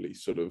is only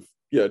sort of,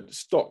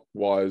 stock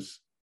wise,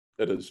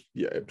 it is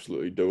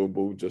absolutely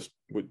doable just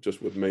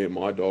with me and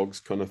my dogs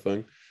kind of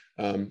thing.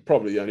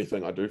 Probably the only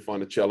thing I do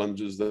find a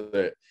challenge is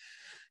that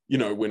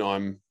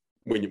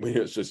when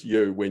it's just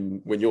you,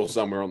 when you're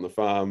somewhere on the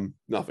farm,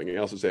 nothing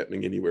else is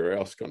happening anywhere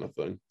else kind of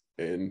thing.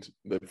 And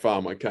the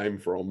farm I came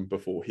from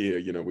before here,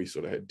 we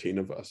sort of had 10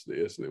 of us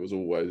there, so there was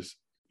always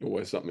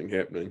something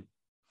happening.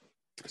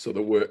 So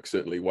the work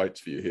certainly waits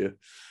for you here.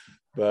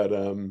 But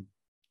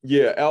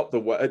out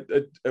the way,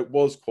 it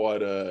was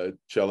quite a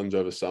challenge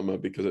over summer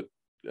because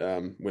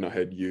when I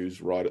had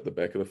ewes right at the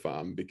back of the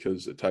farm,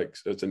 because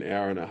it's an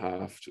hour and a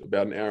half,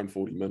 about an hour and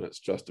 40 minutes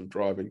just of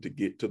driving to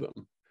get to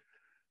them.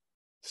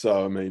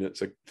 So I mean,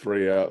 it's a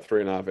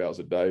 3.5 hours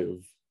a day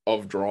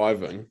of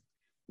driving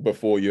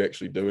before you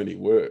actually do any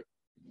work.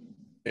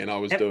 And I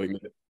was doing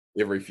that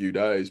every few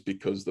days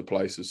because the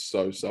place is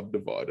so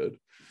subdivided.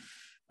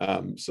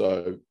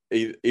 So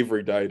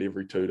every day to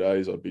every 2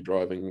 days, I'd be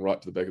driving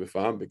right to the back of the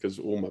farm because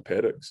all my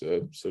paddocks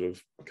are sort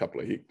of a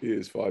couple of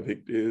hectares, 5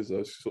 hectares,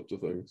 those sorts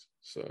of things.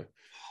 So,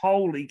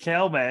 holy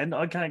cow, man!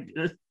 I can't.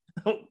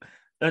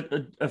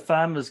 a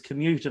farmer's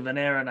commute of an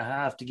hour and a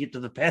half to get to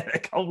the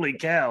paddock. Holy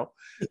cow.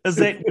 Is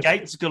that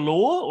gates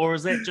galore or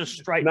is that just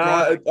straight No,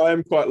 driving? I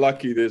am quite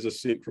lucky there's a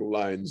central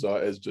lane, so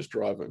it's just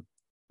driving.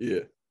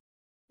 Yeah.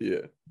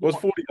 Yeah. Well,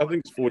 it's 40, I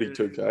think it's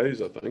 42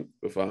 Ks, I think,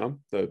 the farm,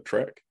 the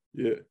track.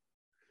 Yeah.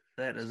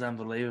 That is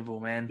unbelievable,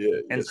 man. Yeah.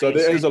 And Yeah. so So you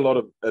there is said, a lot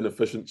of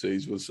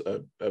inefficiencies with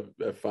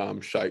a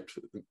farm shaped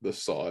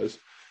this size.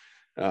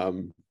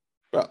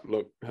 But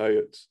look, hey,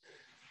 it's,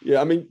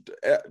 yeah, I mean,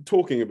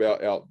 talking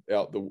about out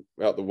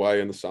the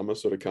way in the summer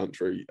sort of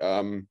country,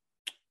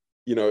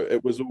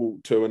 it was all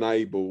to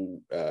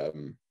enable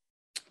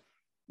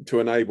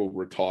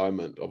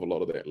retirement of a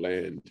lot of that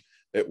land.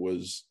 It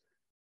was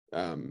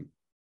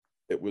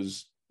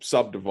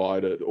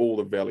subdivided. All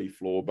the valley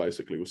floor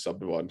basically was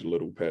subdivided into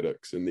little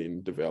paddocks and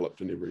then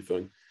developed and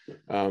everything.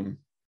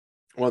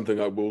 One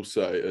thing I will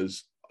say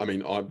is, I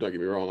mean, don't get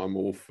me wrong, I'm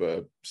all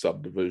for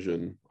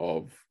subdivision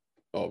of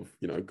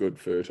good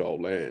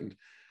fertile land,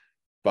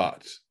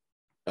 but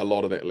a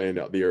lot of that land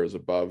out there is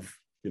above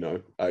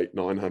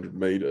 800-900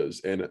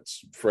 meters, and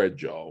it's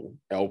fragile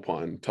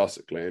alpine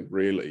tussock land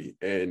really,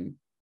 and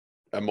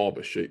a mob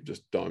of sheep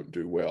just don't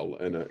do well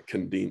in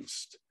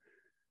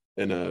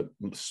a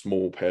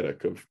small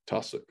paddock of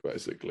tussock,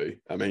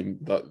 basically. I mean,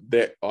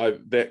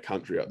 that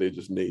country out there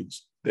just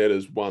needs,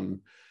 that's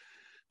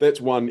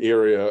one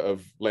area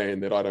of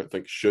land that I don't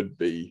think should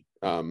be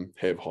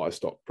have high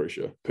stock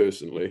pressure.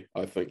 Personally,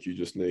 I think you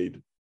just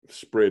need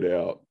spread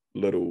out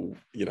little,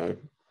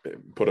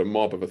 put a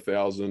mob of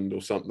 1,000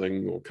 or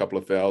something, or a couple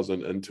of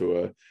thousand into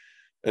a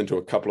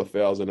couple of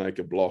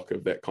 1,000-acre block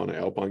of that kind of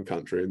alpine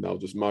country, and they'll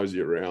just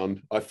mosey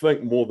around. I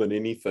think more than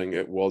anything,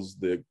 it was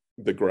the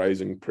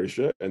grazing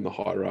pressure and the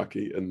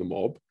hierarchy in the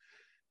mob,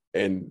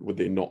 and with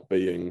there not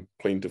being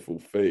plentiful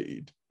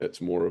feed,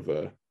 it's more of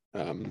a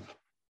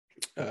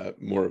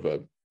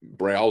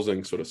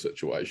browsing sort of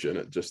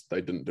situation.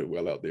 They didn't do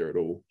well out there at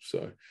all.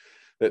 So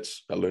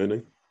that's a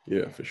learning,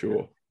 yeah, for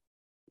sure.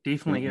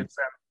 definitely. It's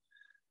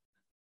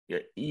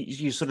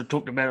you sort of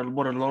talked about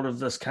what a lot of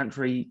this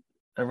country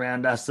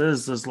around us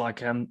is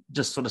like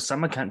just sort of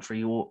summer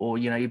country, or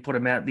you put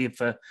them out there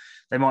for,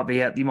 they might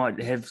be out, you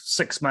might have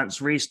 6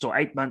 months rest or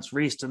 8 months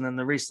rest, and then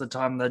the rest of the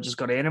time they've just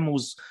got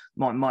animals,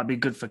 might be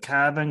good for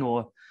calving,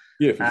 or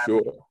yeah, for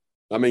sure.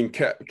 I mean,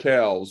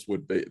 cows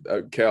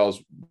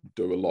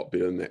do a lot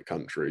better in that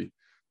country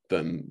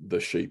than the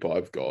sheep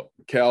I've got.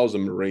 Cows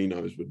and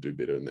merinos would do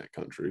better in that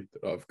country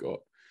that I've got,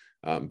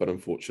 but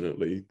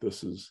unfortunately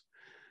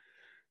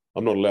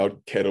I'm not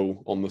allowed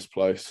cattle on this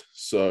place,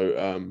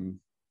 so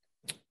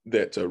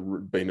that's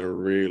been a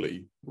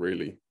really,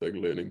 really big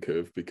learning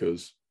curve,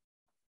 because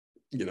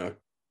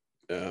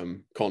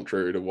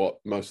contrary to what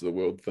most of the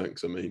world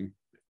thinks, I mean,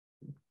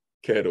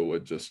 cattle are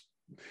just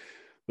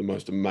the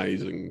most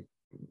amazing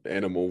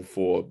animal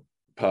for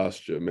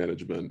pasture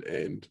management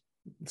and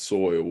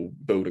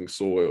building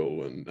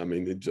soil, and I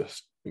mean, they're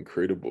just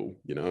incredible.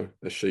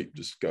 A sheep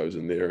just goes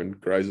in there and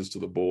grazes to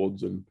the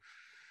boards and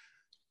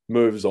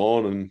moves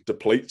on and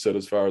depletes it,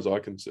 as far as I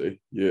can see.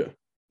 Yeah.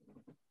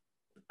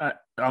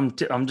 I'm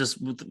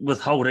just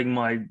withholding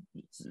my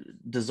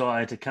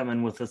desire to come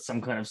in with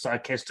some kind of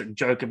sarcastic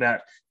joke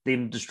about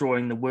them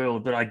destroying the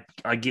world, but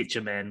I get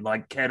you, man.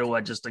 Like, cattle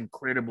are just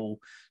incredible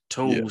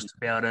tools to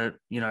be able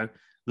to,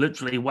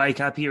 literally wake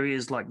up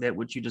areas like that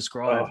which you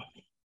described.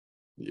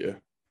 Yeah.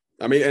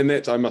 I mean, and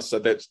I must say,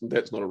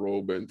 that's not a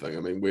Royal Burn thing. I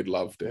mean, we'd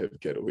love to have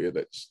cattle here.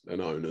 That's an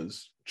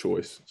owner's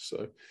choice.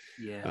 So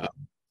yeah,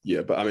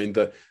 but I mean,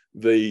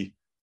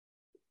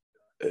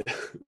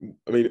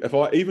 if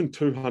I even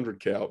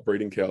 200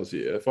 breeding cows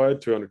here, if I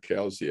had 200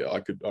 cows here,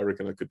 I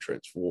reckon I could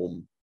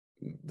transform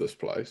this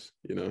place.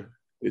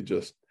 It's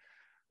just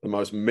the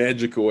most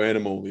magical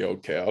animal, the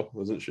old cow,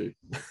 isn't she?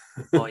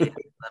 Oh yeah,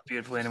 they're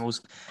beautiful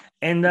animals.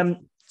 And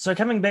so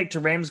coming back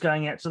to rams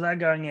going out, so they're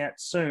going out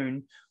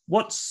soon.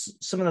 What's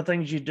some of the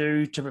things you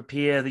do to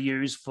prepare the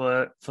ewes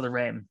for the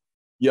ram?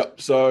 Yep.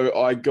 So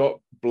I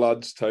got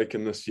bloods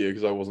taken this year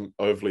because I wasn't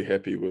overly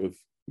happy with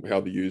how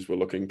the ewes were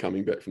looking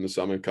coming back from the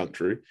summer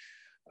country.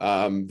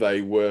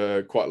 They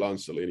were quite low in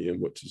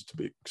selenium, which is to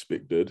be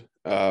expected,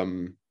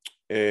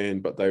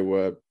 but they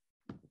were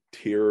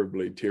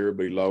terribly,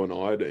 terribly low in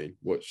iodine,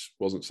 which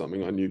wasn't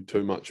something I knew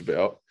too much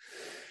about.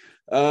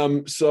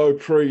 So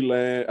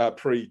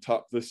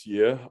pre-tup this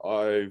year,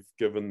 I've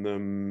given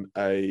them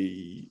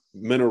a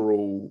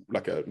mineral,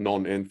 like a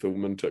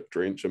non-anthelmintic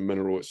drench, a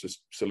mineral. It's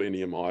just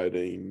selenium,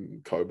 iodine,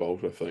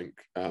 cobalt, I think,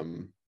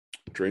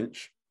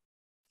 drench.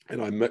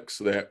 And I mix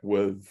that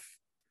with,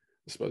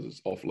 I suppose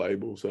it's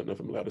off-label, so I don't know if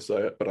I'm allowed to say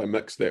it, but I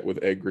mixed that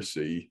with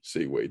Agri-C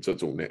seaweed, so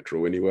it's all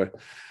natural anyway.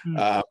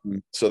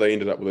 So they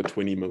ended up with a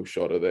 20 ml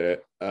shot of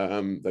that.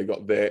 They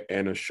got that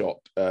and a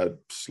shot,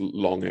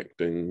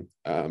 long-acting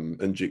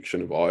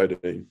injection of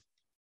iodine.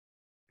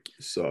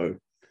 So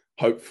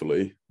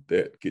hopefully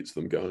that gets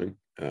them going,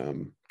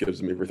 gives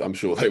them everything. I'm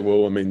sure they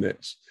will. I mean,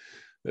 that's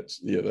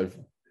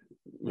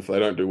if they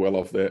don't do well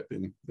off that,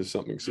 then there's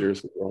something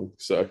seriously wrong.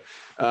 So,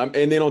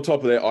 and then on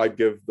top of that, I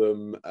give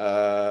them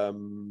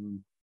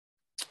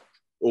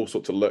all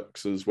sorts of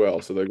licks as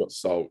well. So they've got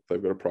salt,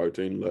 they've got a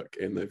protein lick,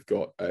 and they've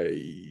got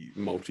a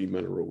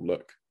multi-mineral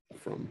lick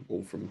from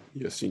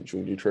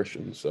Essential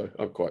Nutrition. So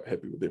I'm quite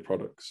happy with their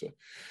products. So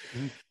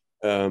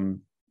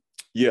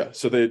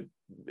so they're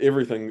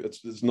everything.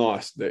 It's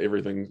nice that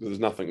everything, there's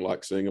nothing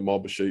like seeing a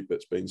mob of sheep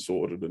that's been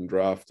sorted and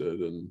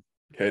drafted and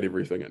had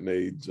everything it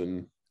needs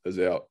and is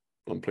out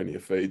on plenty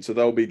of feed. So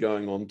they'll be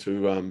going on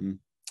to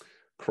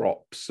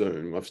crop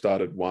soon. I've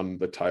started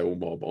the tail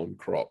mob on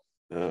crop.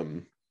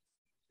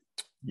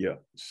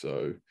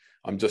 So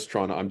I'm just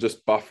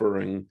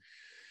buffering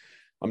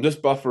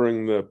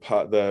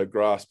the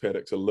grass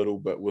paddocks a little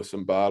bit with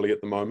some barley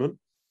at the moment,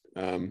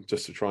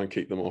 just to try and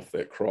keep them off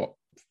that crop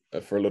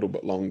for a little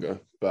bit longer.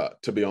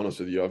 But to be honest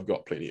with you, I've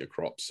got plenty of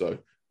crops, so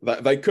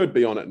they could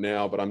be on it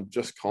now, but I'm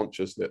just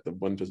conscious that the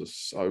winters are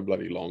so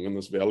bloody long in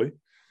this valley.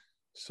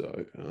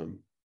 So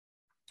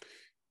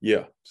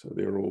so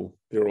they're all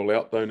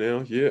out though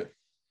now. Yeah.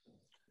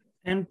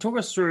 And talk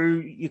us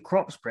through your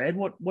crops, Brad.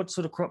 What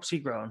sort of crops are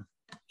you growing?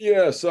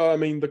 Yeah, so I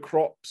mean the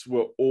crops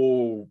were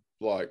all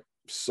like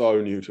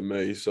so new to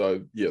me.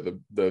 So yeah,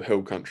 the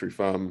hill country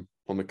farm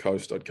on the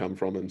coast I'd come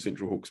from in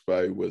Central Hawke's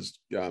Bay was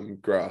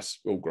grass,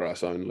 all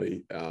grass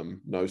only,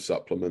 no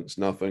supplements,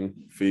 nothing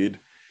fed.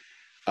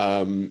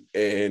 And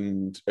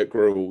it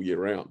grew all year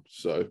round.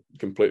 So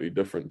completely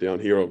different down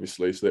here,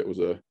 obviously. So that was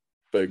a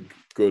big,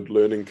 good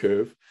learning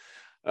curve.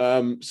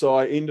 So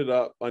I needed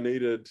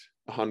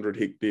 100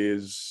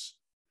 hectares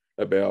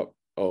about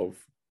of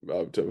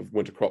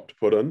winter crop to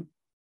put in.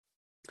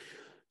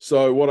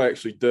 So what I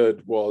actually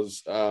did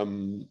was,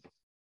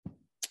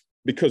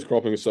 because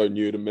cropping is so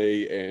new to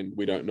me and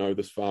we don't know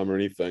this farm or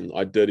anything,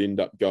 I did end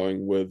up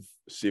going with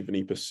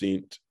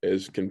 70%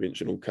 as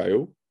conventional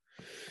kale.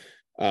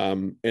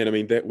 And I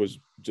mean, that was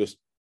just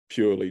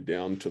purely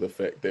down to the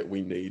fact that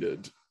we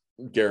needed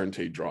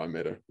guaranteed dry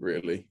matter,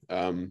 really.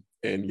 And,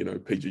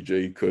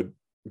 PGG could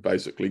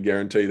basically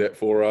guarantee that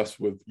for us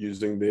with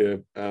using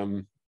their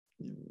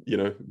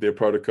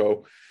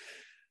protocol.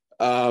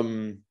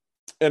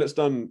 And it's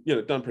done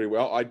pretty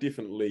well. I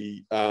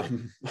definitely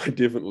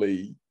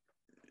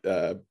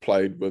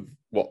played with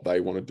what they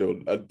want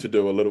to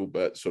do a little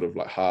bit, sort of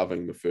like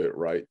halving the fert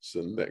rates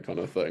and that kind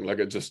of thing. Like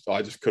I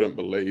just couldn't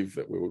believe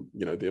that we were,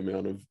 the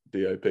amount of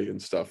DAP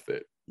and stuff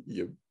that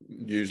you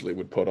usually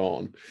would put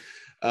on.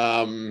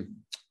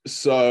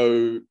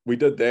 So we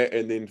did that,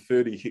 and then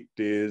 30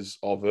 hectares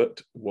of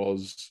it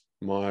was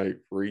my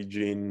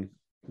regen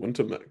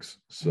winter mix.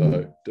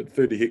 So did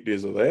 30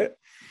 hectares of that.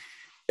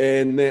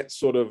 And that's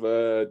sort of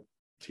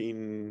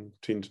 10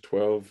 to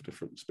 12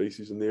 different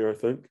species in there, I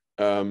think.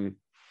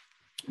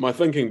 My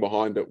thinking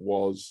behind it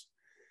was,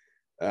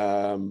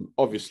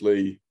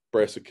 obviously,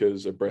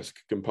 brassicas, a brassica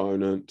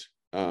component.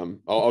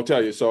 I'll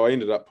tell you, so I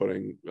ended up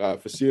putting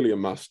Phacelia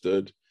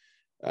mustard,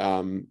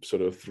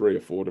 sort of 3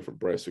 or 4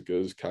 different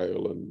brassicas,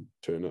 kale and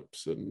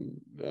turnips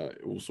and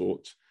all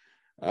sorts.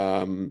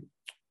 And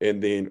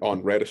then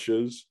on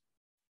radishes,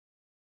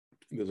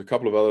 there's a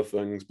couple of other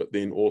things, but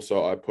then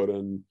also I put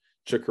in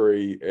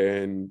chicory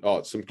and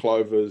some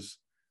clovers,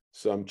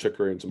 some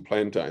chicory and some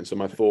plantain. So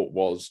my thought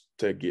was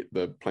to get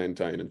the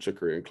plantain and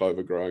chicory and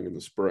clover growing in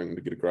the spring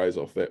to get a graze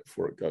off that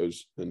before it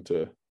goes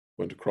into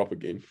winter crop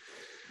again.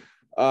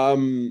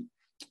 Learning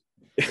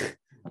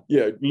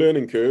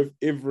curve.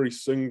 Every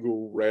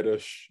single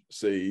radish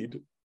seed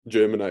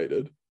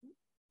germinated.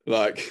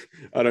 Like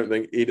I don't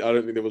think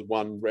there was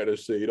one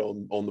radish seed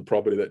on the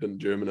property that didn't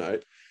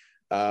germinate.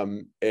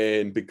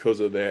 And because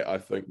of that, I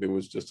think there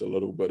was just a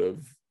little bit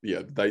of,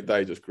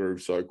 they just grew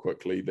so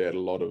quickly that a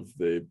lot of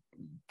the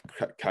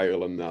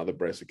kale and the other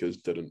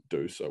brassicas didn't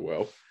do so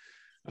well.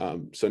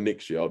 So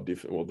this year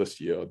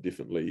I'll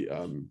definitely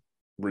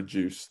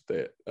reduce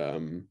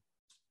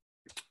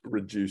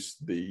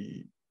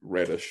the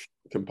radish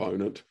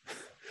component.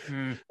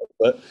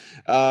 But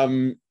I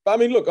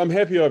mean, look, I'm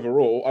happy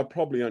overall. I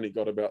probably only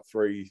got about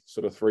 3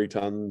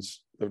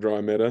 tons of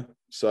dry matter.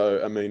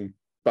 So I mean,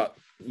 but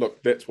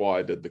look, that's why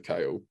I did the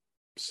kale,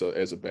 so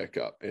as a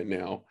backup. And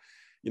now,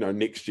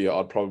 next year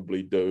I'd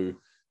probably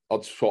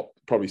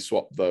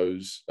swap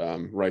those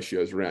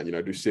ratios around. Do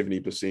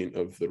 70%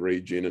 of the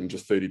regen and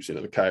just 30%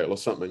 of the kale or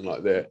something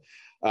like that.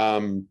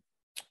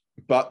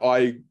 But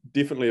I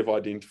definitely have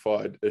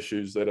identified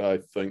issues that I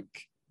think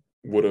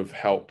would have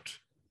helped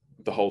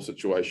the whole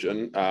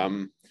situation.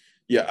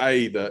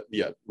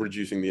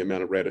 Reducing the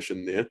amount of radish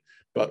in there,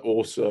 but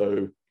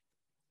also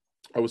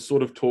I was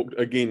sort of talked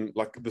again,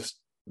 like this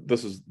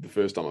is the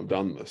first time I've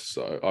done this,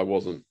 so I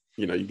wasn't,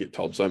 you get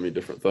told so many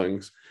different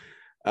things.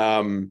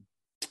 Some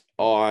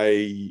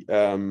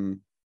of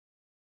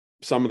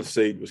the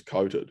seed was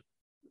coated,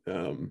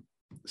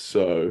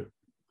 so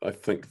I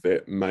think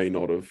that may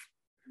not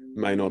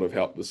have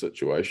helped the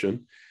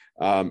situation.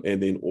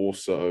 And then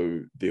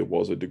also there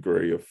was a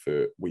degree of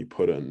fert we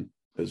put in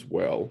as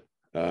well.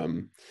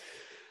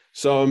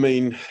 So I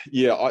mean,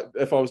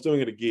 if I was doing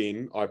it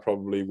again, I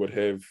probably would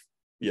have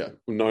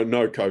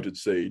no coated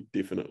seed,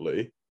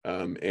 definitely,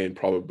 and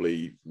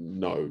probably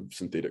no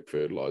synthetic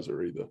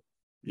fertilizer either.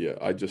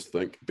 I just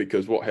think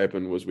because what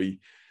happened was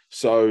we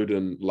sowed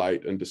in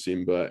late in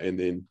December, and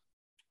then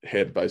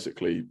had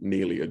basically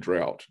nearly a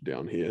drought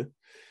down here.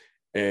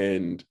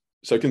 And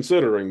so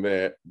considering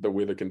that, the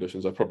weather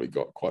conditions, I probably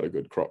got quite a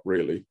good crop,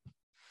 really.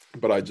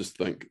 But I just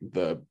think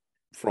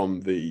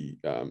from the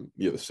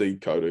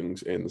seed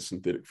coatings and the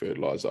synthetic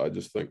fertilizer, I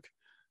just think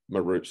my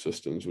root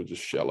systems were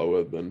just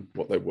shallower than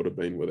what they would have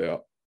been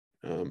without.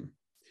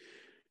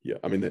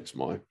 I mean, that's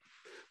my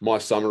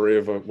summary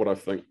of what I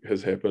think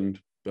has happened.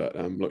 But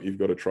look, you've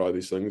got to try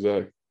these things,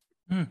 eh?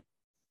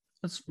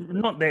 It's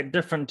not that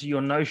different to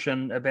your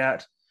notion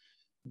about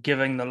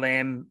giving the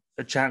lamb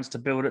a chance to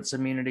build its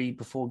immunity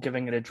before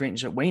giving it a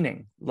drench at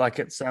weaning. Like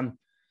it's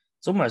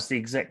almost the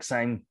exact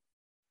same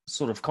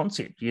sort of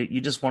concept.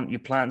 You just want your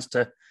plants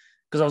to,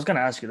 because I was going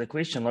to ask you the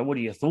question, like, what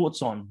are your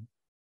thoughts on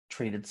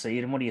treated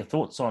seed and what are your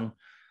thoughts on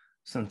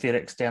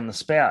synthetics down the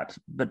spout?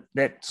 But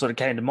that sort of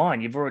came to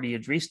mind. You've already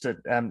addressed it,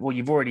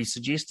 you've already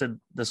suggested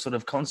the sort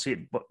of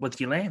concept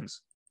with your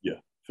lambs. Yeah,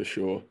 for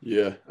sure.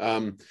 Yeah.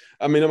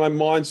 I mean, my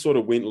mind sort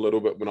of went a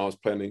little bit when I was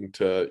planning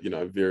to,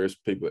 various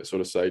people that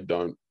sort of say,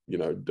 don't,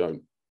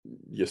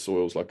 your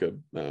soil's like a,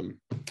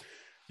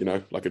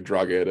 like a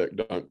drug addict,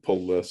 don't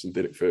pull the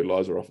synthetic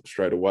fertilizer off it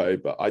straight away.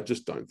 But I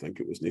just don't think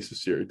it was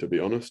necessary, to be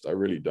honest. I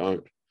really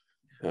don't.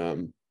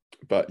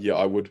 But yeah,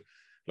 I would,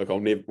 like, I'll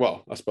never,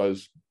 well, I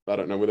suppose, I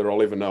don't know whether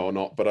I'll ever know or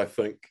not, but I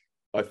think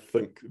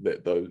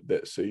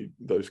that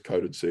those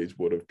coated seeds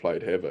would have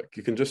played havoc.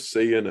 You can just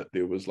see in it,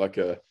 there was like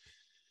an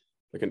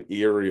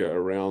area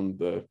around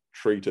the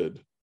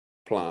treated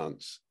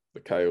plants,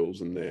 the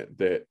kales and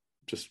that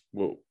just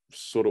were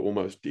sort of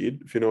almost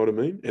dead, if you know what I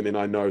mean. And then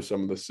I know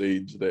some of the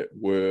seeds that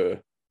were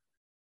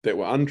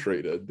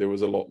untreated, there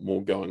was a lot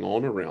more going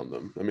on around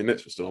them. I mean,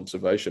 that's just an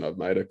observation I've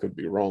made. I could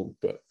be wrong,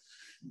 but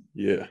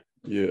yeah.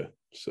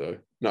 So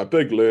no,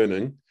 big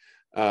learning.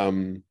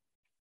 And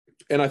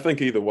I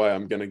think either way,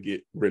 I'm going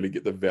to really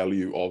get the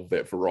value of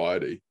that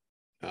variety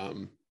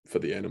for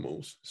the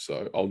animals.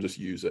 So I'll just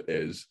use it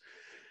as,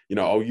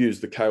 I'll use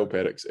the kale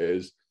paddocks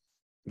as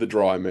the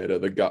dry matter,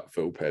 the gut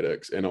fill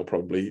paddocks, and I'll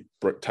probably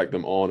take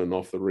them on and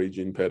off the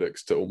regen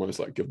paddocks to almost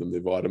like give them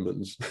their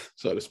vitamins,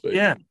 so to speak.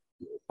 Yeah,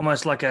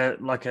 almost like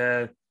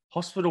a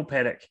hospital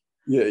paddock.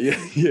 Yeah.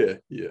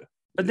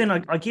 But then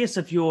I guess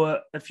if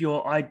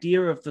your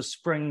idea of the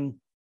spring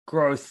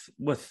growth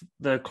with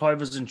the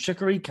clovers and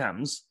chicory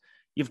comes,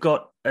 you've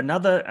got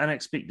another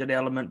unexpected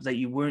element that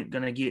you weren't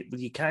going to get with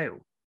your kale.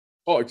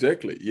 Oh,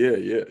 exactly.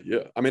 Yeah.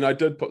 I mean, I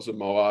did put some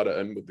moata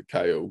in with the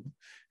kale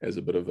as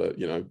a bit of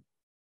a,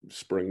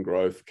 spring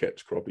growth,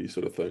 catch croppy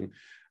sort of thing.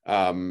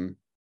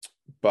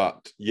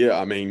 But yeah,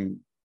 I mean,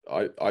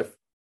 I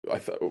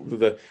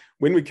thought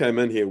when we came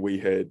in here, we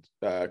had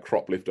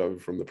crop left over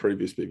from the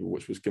previous people,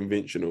 which was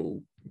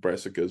conventional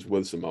brassicas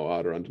with some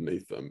moata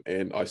underneath them.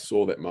 And I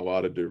saw that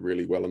moata do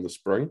really well in the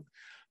spring.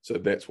 So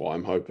that's why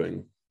I'm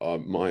hoping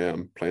my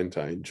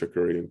plantain,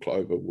 chicory and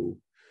clover will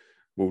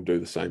do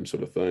the same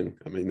sort of thing.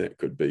 I mean,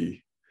 that'd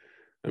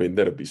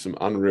be some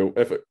unreal,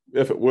 if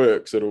it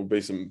works, it'll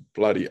be some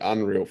bloody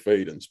unreal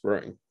feed in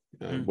spring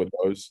with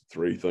those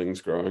three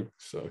things growing.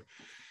 So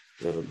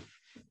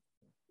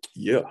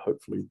yeah,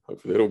 hopefully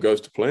it all goes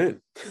to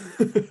plan.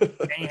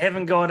 And you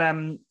haven't got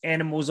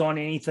animals on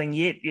anything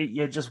yet?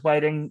 You're just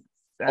waiting?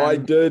 I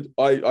did.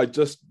 I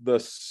just, the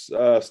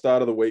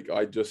start of the week,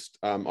 I just,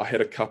 I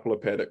had a couple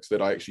of paddocks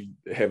that I actually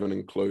haven't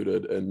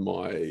included in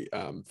my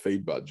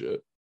feed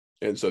budget.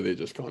 And so they're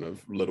just kind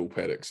of little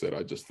paddocks that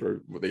I just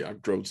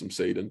drilled some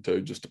seed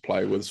into just to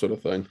play with, sort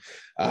of thing.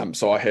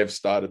 So I have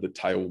started the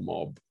tail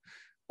mob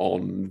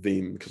on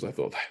them because I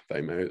thought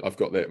I've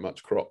got that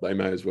much crop, they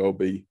may as well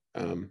be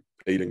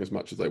eating as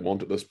much as they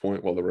want at this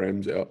point while the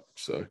ram's out.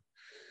 So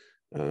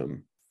so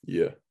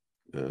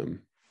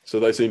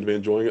they seem to be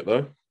enjoying it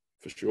though,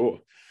 for sure.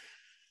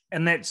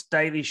 And that's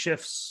daily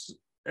shifts,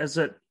 is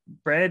it,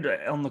 Brad,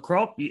 on the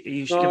crop?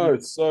 No,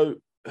 it's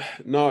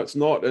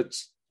not.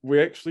 We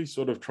actually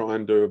sort of try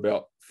and do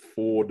about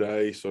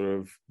 4-day sort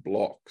of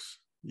blocks.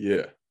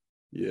 Yeah.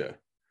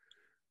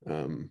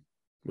 We're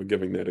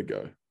giving that a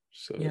go.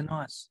 So yeah,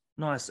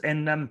 nice.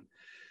 And have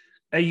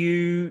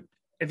you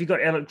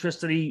got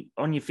electricity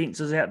on your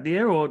fences out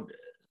there, or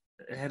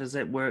how does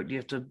that work? Do you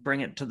have to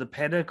bring it to the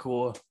paddock,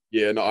 or?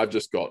 Yeah, no, I've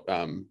just got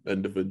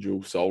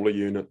individual solar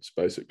units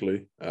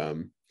basically.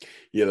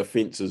 The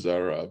fences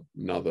are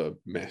another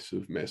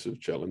massive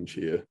challenge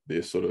here.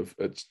 They're sort of,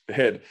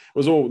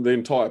 the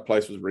entire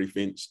place was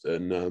refenced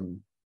in the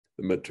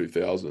mid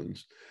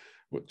 2000s,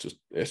 which just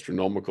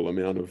astronomical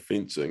amount of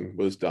fencing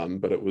was done,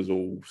 but it was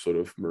all sort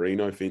of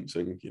merino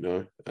fencing,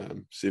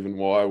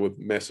 7-wire with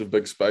massive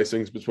big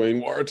spacings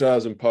between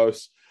waratahs and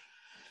posts.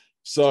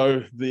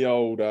 So the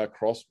old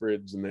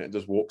crossbreds and that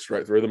just walk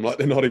straight through them like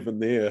they're not even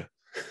there.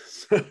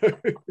 So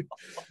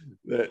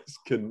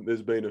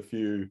there's been a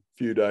few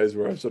days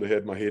where I've sort of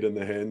had my head in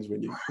the hands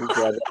when you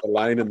drive up the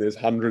lane and there's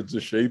hundreds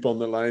of sheep on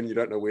the lane. You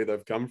don't know where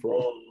they've come from.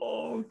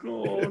 Oh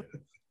God.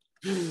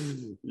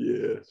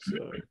 Yeah.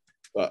 So,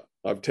 but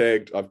I've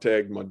tagged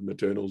my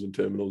maternals and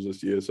terminals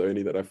this year, so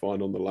any that I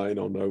find on the lane,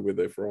 I'll know where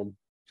they're from.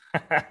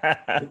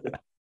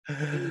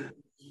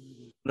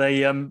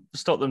 They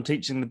stop them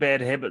teaching the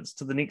bad habits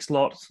to the next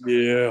lot.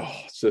 Yeah,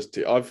 it's just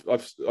I've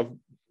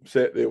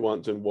sat there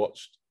once and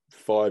watched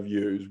 5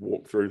 ewes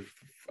walk through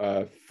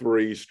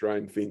 3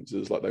 strained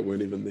fences like they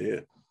weren't even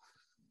there.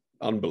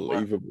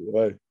 Unbelievable,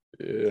 eh?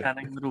 Yeah.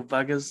 Cunning little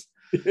buggers.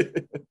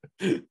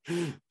 Do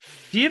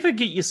you ever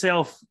get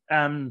yourself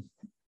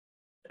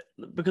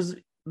because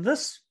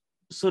this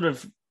sort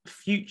of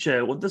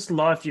future or this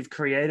life you've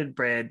created,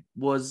 Brad,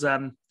 was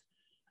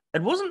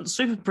it wasn't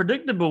super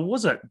predictable,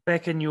 was it,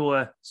 back in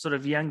your sort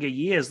of younger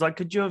years? Like,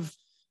 could you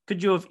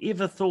have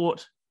ever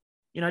thought,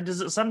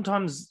 does it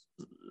sometimes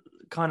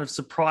kind of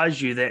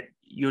surprise you that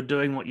you're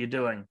doing what you're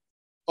doing?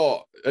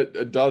 Oh,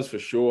 it does for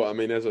sure. I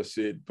mean, as I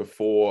said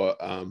before,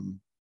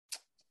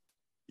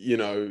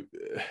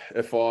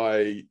 if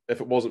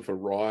it wasn't for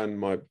Ryan,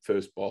 my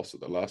first boss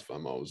at the last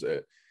farm I was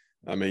at,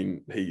 I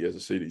mean, he, as I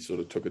said, he sort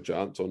of took a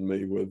chance on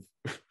me with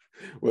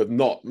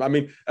not, I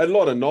mean, a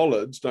lot of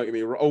knowledge, don't get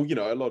me wrong.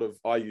 Oh,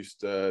 I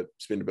used to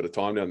spend a bit of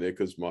time down there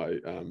because my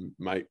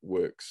mate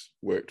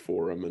worked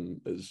for him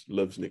and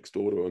lives next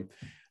door to him.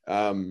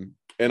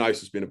 And I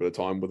used to spend a bit of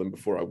time with him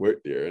before I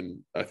worked there. And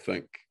I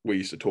think we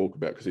used to talk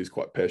about, because he's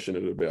quite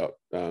passionate about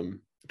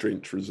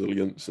drench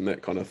resilience and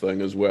that kind of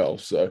thing as well.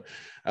 So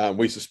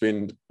we used to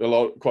spend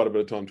quite a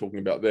bit of time talking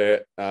about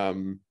that.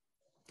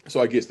 So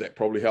I guess that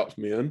probably helps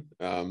me in.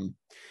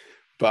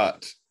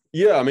 But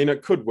yeah, I mean,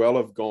 it could well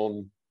have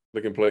gone the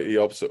completely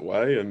opposite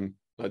way, and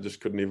I just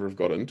could never have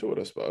got into it,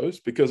 I suppose,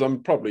 because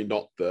I'm probably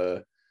not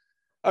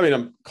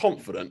I'm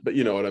confident, but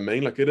you know what I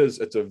mean? Like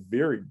it's a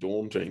very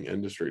daunting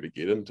industry to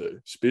get into,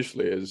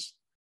 especially as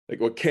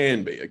it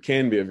can be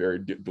a very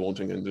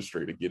daunting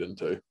industry to get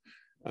into.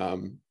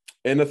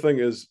 And the thing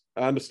is,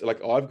 I understand,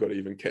 like I've got to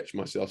even catch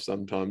myself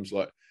sometimes,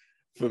 like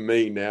for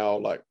me now,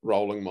 like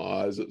rolling my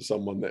eyes at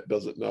someone that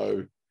doesn't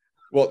know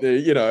what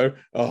they're,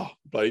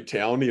 bloody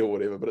townie or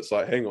whatever, but it's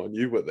like, hang on,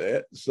 you were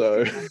that.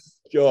 So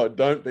God,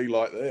 don't be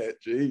like that.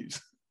 Jeez.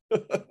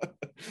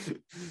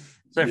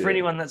 So for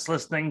anyone that's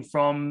listening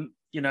from,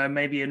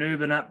 maybe an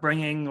urban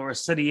upbringing or a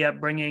city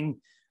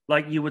upbringing,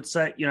 like you would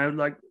say,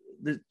 like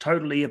there's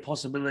totally a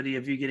possibility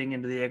of you getting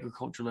into the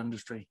agricultural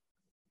industry.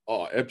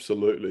 Oh,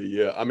 absolutely.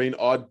 Yeah. I mean,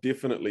 I'd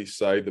definitely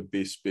say the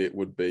best bet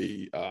would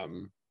be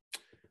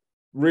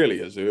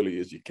really as early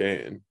as you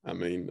can. I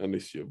mean,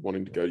 unless you're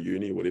wanting to go to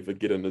uni or whatever,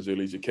 get in as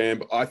early as you can.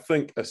 But I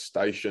think a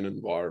station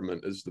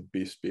environment is the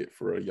best bet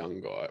for a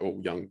young guy or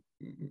young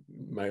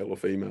male or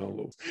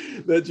female.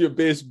 That's your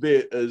best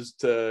bet, is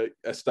to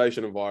a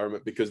station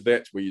environment, because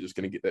that's where you're just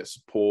going to get that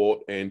support.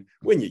 And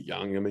when you're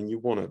young, I mean, you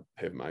want to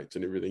have mates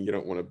and everything. You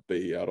don't want to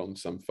be out on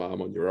some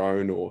farm on your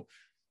own or,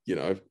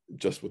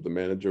 just with the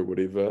manager or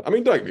whatever. I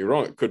mean, don't get me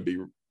wrong.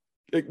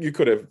 You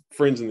could have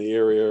friends in the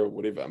area or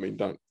whatever. I mean,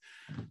 don't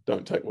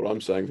take what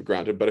I'm saying for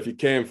granted, but if you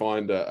can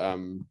find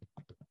a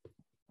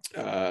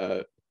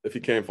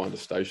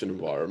station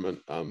environment,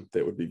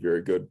 that would be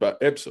very good.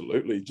 But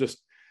absolutely, just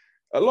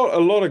a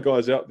lot of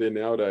guys out there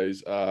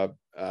nowadays are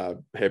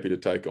happy to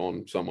take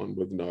on someone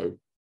with no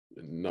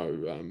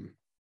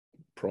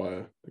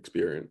prior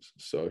experience.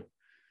 So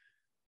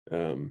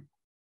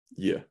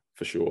yeah,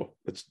 for sure,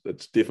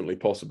 it's definitely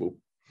possible.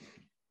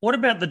 What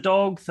about the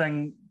dog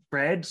thing,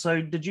 Brad?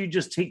 So did you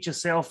just teach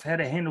yourself how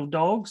to handle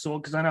dogs? Or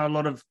because I know a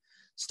lot of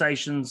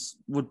stations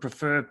would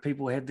prefer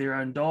people have their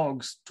own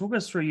dogs. Talk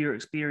us through your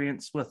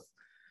experience with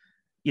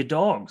your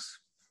dogs.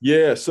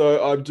 Yeah,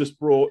 so I've just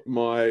brought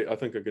I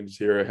think I can just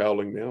hear her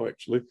howling now,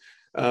 actually.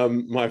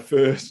 My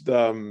first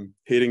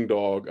heading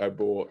dog I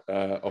bought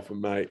off a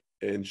mate,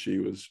 and she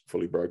was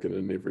fully broken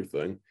and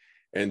everything.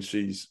 And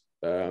she's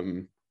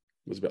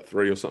was about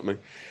 3 or something.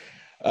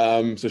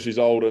 So she's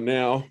older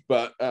now,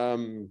 but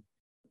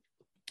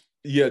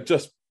yeah,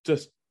 just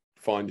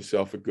find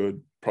yourself a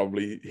good,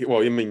 probably,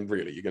 well, I mean,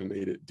 really, you're going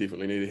to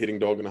definitely need a heading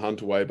dog and a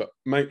hunt away, but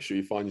make sure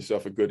you find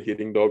yourself a good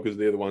heading dog, because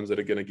they're the ones that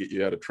are going to get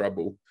you out of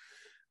trouble.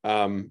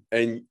 And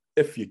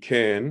if you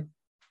can,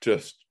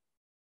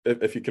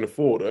 if you can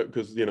afford it,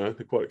 because they're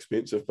quite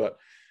expensive, but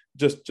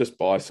just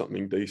buy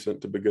something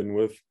decent to begin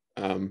with.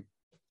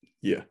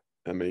 Yeah,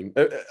 I mean,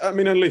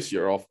 unless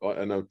you're off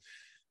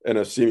in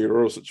a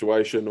semi-rural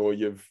situation, or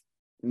you've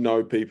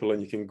know people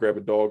and you can grab a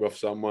dog off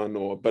someone,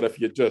 but if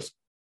you're just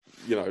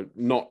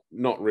not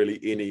really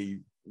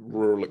any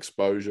rural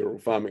exposure or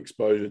farm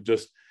exposure,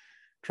 just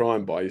try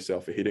and buy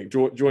yourself a heading.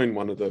 Join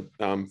one of the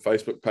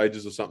Facebook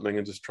pages or something,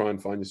 and just try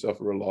and find yourself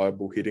a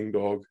reliable heading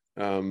dog.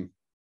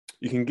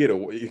 You can get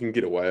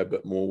away a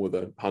bit more with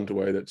a hunt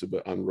away that's a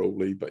bit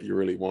unruly, but you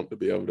really want to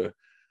be able to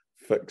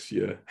fix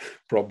your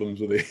problems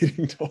with a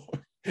heading dog.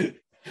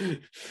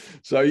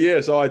 So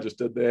I just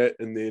did that,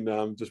 and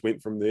then just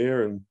went from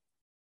there, and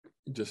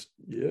just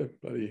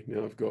buddy,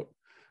 now I've got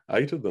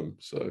 8 of them.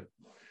 So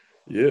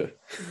yeah.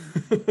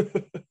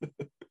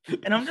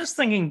 And I'm just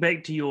thinking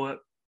back to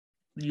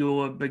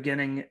your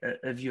beginning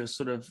of your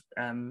sort of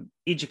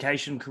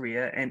education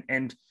career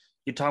and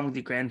your time with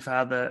your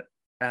grandfather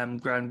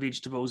growing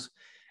vegetables,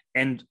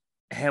 and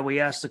how we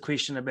asked the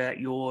question about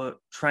your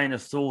train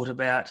of thought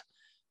about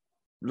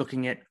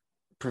looking at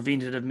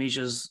preventative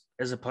measures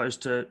as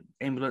opposed to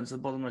ambulance at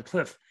the bottom of the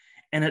cliff.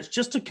 And it's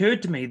just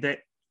occurred to me that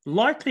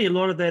likely a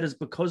lot of that is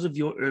because of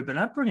your urban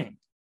upbringing.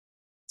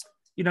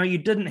 You know, you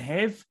didn't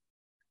have,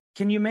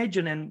 can you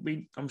imagine,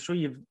 and I'm sure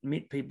you've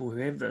met people who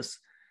have this,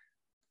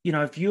 you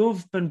know, if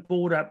you've been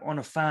brought up on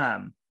a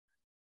farm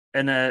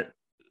in a,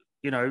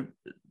 you know,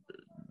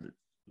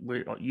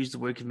 we use the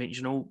word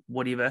conventional,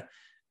 whatever,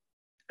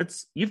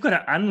 you've got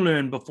to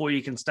unlearn before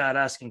you can start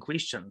asking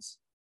questions.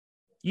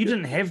 You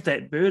didn't have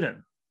that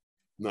burden.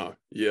 No,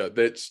 yeah,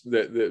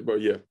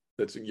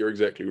 you're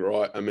exactly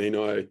right. I mean,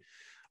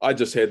 I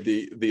just had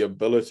the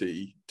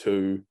ability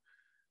to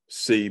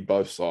see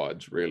both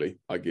sides, really,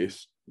 I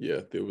guess.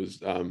 Yeah, there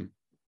was, I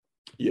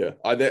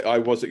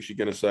was actually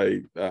going to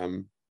say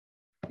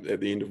at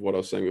the end of what I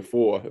was saying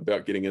before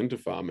about getting into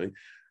farming,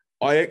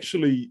 I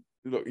actually,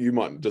 look, you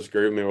might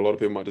disagree with me, or a lot of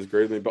people might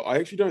disagree with me, but I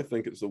actually don't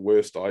think it's the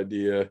worst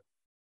idea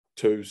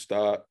to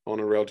start on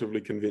a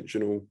relatively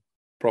conventional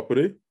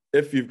property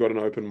if you've got an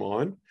open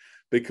mind,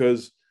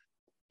 because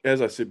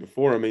as I said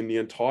before, I mean, the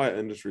entire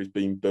industry is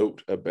being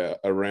built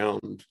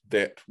around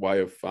that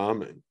way of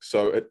farming.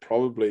 So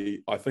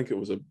I think it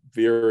was a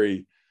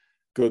very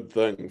good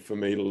thing for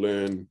me to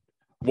learn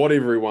what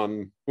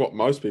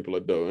most people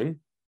are doing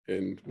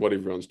and what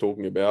everyone's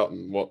talking about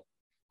and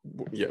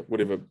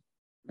whatever,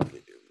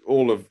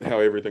 all of how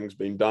everything's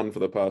been done for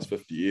the past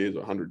 50 years or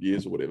 100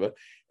 years or whatever,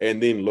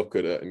 and then look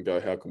at it and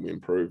go, how can we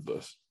improve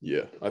this?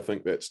 Yeah, I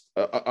think that's,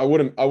 I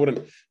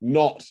wouldn't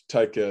not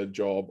take a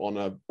job on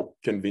a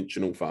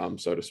conventional farm,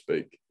 so to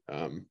speak,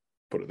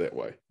 put it that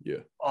way. Yeah.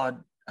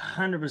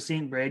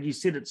 100%, Brad. You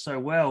said it so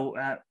well.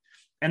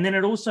 And then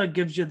it also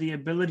gives you the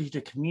ability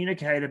to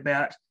communicate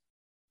about,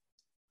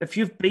 if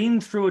you've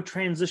been through a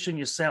transition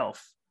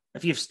yourself,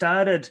 if you've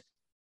started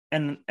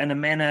in a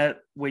manner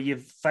where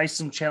you've faced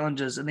some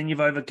challenges and then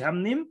you've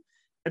overcome them,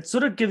 it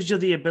sort of gives you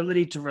the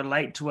ability to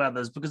relate to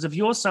others. Because if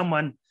you're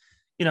someone,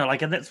 you know,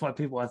 like, and that's why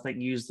people, I think,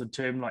 use the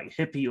term like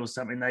hippie or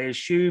something, they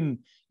assume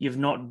you've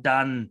not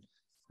done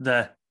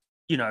the,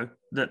 you know,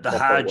 the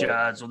hard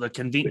yards or the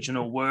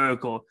conventional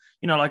work, or,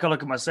 you know, like I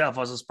look at myself,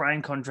 I was a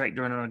spraying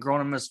contractor and an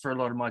agronomist for a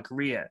lot of my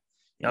career.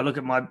 You know, I look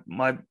at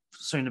my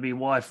soon-to-be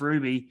wife,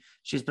 Ruby.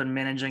 She's been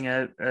managing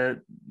a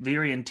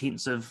very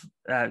intensive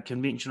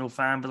conventional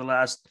farm for the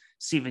last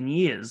 7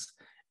 years.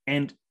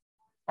 And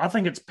I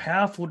think it's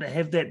powerful to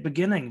have that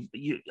beginning.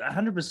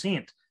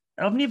 100%.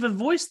 I've never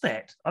voiced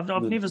that. I've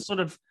never sort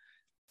of,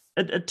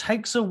 it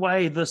takes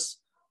away this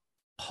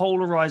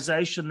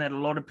polarization that a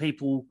lot of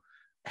people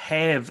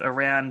have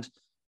around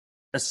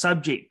a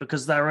subject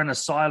because they're in a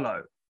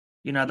silo.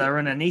 You know, they're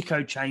in an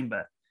echo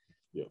chamber.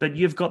 Yeah. But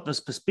you've got this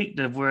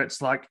perspective where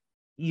it's like,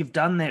 you've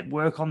done that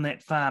work on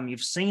that farm,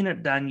 you've seen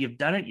it done, you've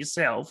done it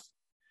yourself,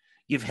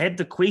 you've had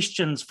the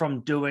questions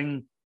from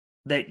doing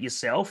that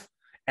yourself,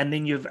 and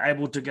then you're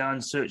able to go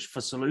and search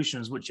for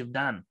solutions, which you've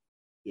done.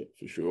 Yeah,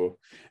 for sure.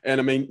 And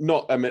I mean,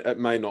 it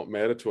may not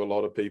matter to a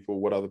lot of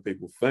people what other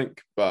people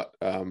think, but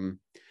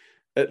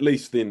at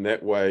least then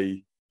that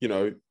way, you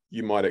know,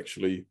 you might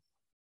actually,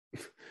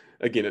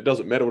 again, it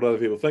doesn't matter what other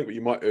people think, but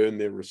you might earn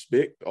their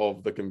respect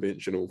of the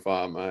conventional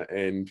farmer.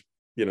 And,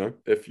 you know,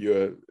 if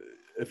you're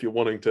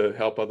wanting to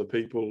help other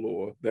people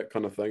or that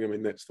kind of thing, I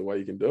mean, that's the way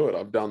you can do it.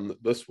 I've done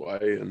it this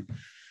way and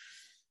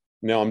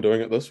now I'm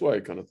doing it this way,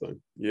 kind of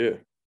thing. Yeah.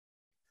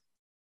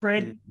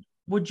 Brad,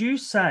 would you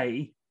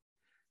say,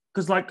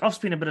 because like I've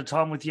spent a bit of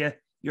time with you,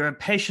 you're a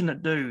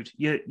passionate dude,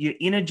 your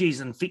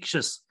energy's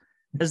infectious.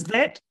 Is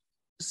that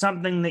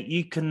something that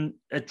you can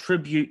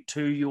attribute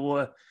to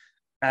your,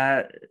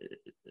 I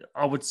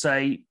would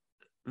say,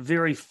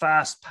 very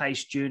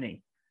fast-paced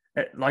journey,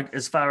 like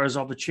as far as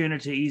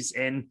opportunities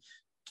and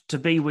to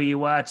be where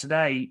you are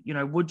today? You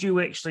know, would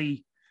you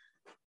actually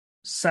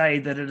say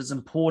that it is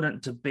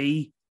important to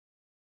be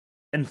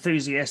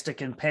enthusiastic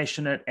and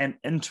passionate and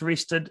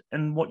interested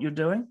in what you're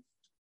doing?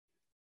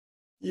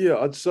 Yeah,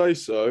 I'd say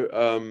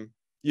so.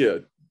 Yeah,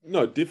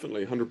 no,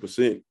 definitely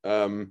 100%.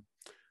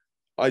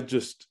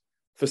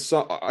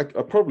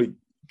 I probably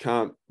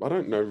can't, I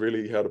don't know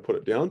really how to put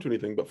it down to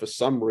anything, but for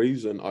some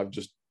reason,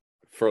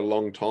 for a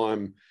long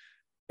time,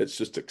 it's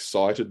just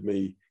excited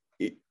me,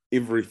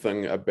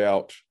 everything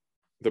about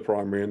the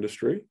primary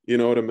industry. You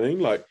know what I mean?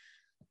 Like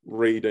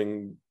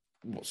reading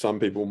what some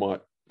people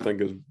might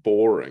think is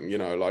boring, you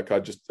know, like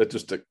it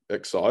just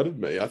excited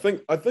me. I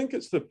think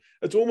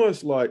it's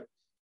almost like,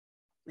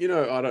 you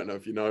know, I don't know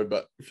if you know,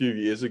 but a few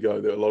years ago,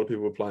 there were a lot of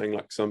people were playing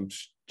like some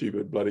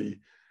stupid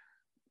bloody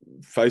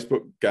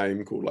Facebook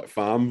game called like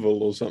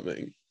Farmville or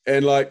something.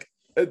 And like,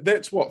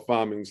 that's what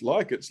farming's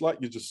like. It's like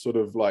you're just sort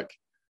of like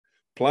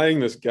playing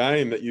this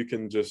game that you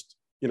can just,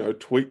 you know,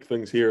 tweak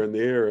things here and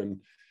there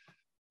and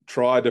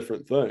try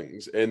different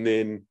things. And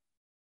then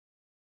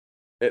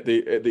at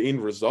the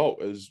end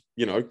result is,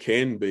 you know,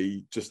 can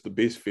be just the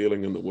best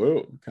feeling in the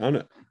world, can't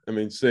it? I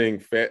mean, seeing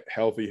fat,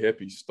 healthy,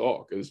 happy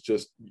stock is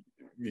just,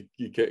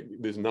 you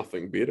can't, there's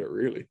nothing better,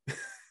 really.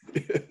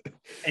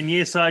 And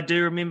yes, I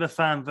do remember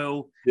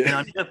Farmville, and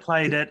I never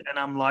played it, and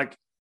I'm like,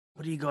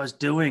 what are you guys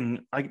doing?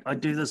 I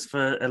do this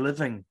for a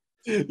living.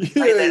 Yeah,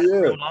 Play that in yeah.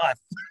 real life.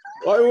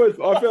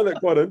 I found that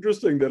quite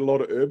interesting that a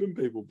lot of urban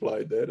people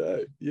played that,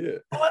 eh? Yeah.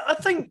 I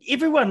think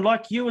everyone,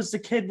 like you as a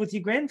kid with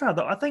your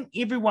grandfather, I think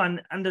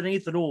everyone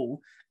underneath it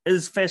all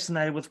is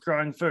fascinated with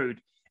growing food.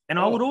 And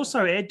I would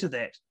also add to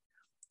that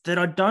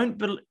I don't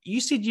believe,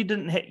 you said you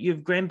didn't have your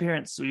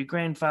grandparents or your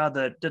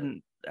grandfather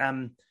didn't,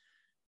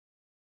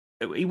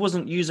 he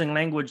wasn't using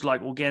language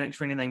like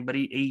organics or anything, but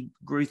he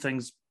grew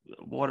things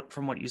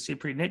from what you said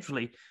pretty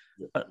naturally.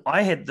 Yeah.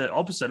 I had the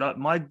opposite.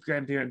 My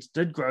grandparents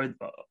did grow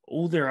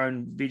all their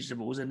own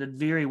vegetables and did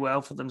very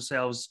well for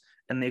themselves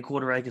in their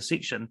quarter acre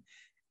section.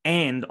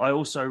 And I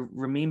also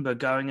remember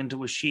going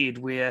into a shed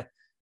where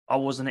I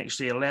wasn't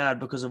actually allowed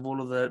because of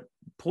all of the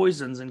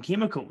poisons and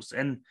chemicals.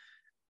 And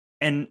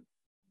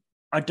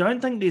I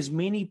don't think there's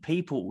many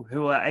people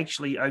who are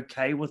actually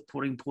okay with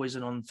putting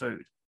poison on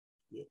food.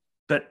 Yeah.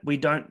 But we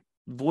don't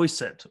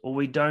voice it, or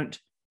we don't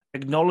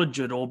acknowledge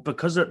it, or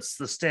because it's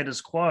the status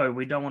quo,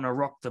 we don't want to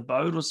rock the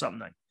boat or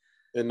something.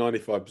 And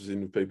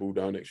 95% of people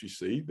don't actually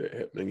see that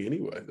happening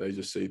anyway. They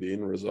just see the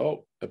end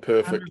result, a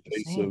perfect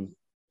 100%.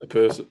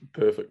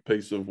 Perfect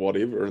piece of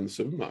whatever in the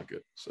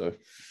supermarket. So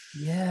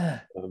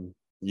yeah,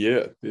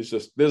 there's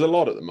a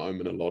lot at the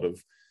moment. A lot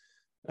of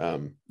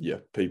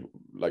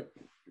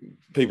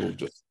people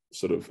just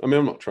sort of. I mean,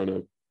 I'm not trying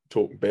to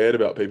talk bad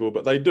about people,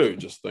 but they do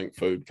just think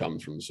food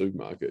comes from the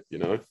supermarket.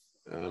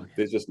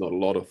 There's just not a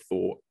lot of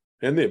thought,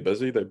 and they're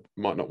busy. They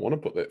might not want to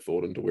put that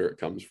thought into where it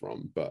comes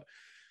from, but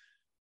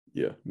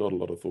yeah, not a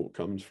lot of thought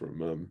comes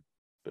from.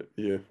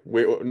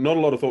 Where not a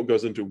lot of thought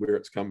goes into where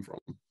it's come from.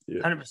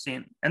 Yeah,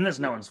 100%, and that's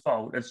no one's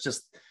fault. It's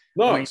just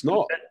it's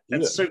not.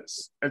 It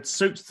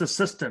suits the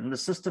system. The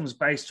system's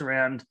based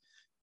around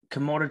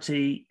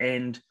commodity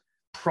and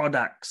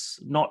products,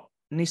 not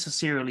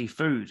necessarily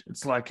food.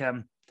 It's like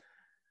I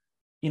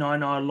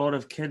know a lot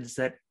of kids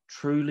that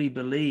truly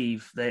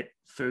believe that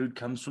food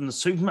comes from the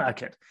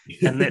supermarket,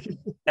 and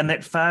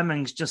that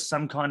farming's just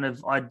some kind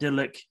of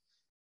idyllic,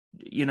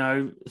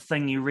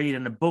 thing you read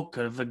in a book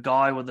of a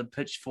guy with a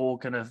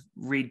pitchfork and a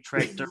red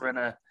tractor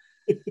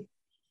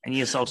and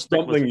yes, I'll stick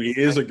something with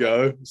years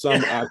ago,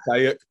 some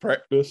archaic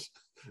practice.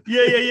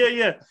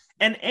 Yeah.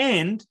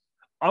 And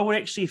I would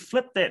actually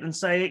flip that and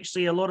say,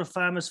 actually, a lot of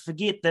farmers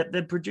forget that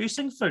they're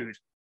producing food.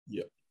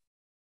 Yeah.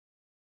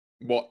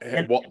 What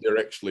they're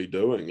actually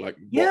doing, like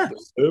what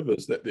the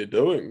service that they're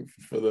doing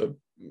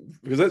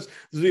because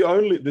there's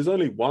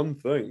only one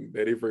thing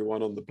that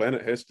everyone on the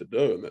planet has to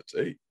do, and that's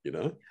eat.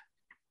 Yeah.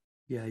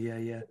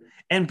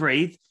 And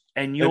breathe,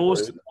 and you're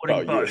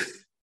supporting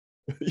both.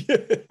 Yeah.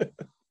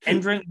 And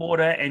drink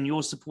water, and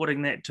you're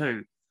supporting that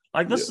too.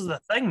 Like, this is the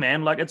thing,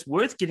 man. Like, it's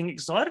worth getting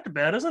excited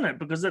about, isn't it?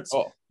 Because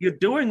you're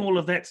doing all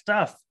of that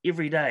stuff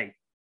every day.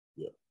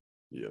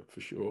 Yeah,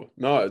 for sure.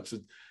 No,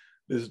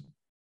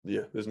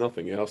 there's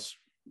nothing else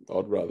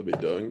I'd rather be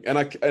doing. And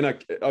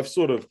I've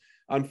sort of,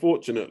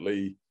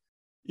 unfortunately,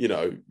 you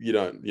don't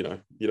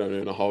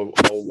earn a whole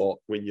lot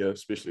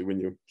especially when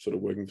you're sort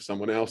of working for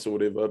someone else or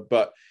whatever.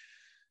 But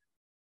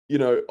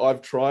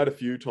I've tried a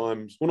few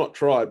times. Well, not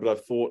tried, but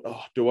I've thought,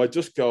 do I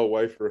just go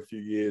away for a few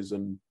years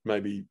and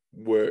maybe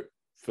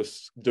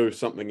do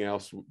something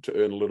else to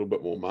earn a little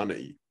bit more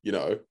money?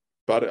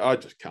 But I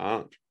just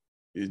can't.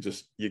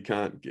 You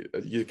can't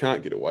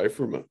get away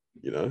from it.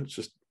 It's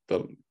just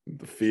the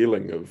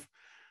feeling of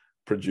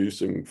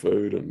producing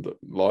food and the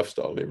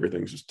lifestyle and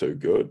everything's just too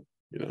good.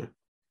 Yeah.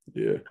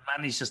 The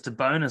money's just a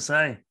bonus,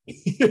 eh?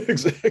 Yeah,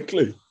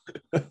 exactly.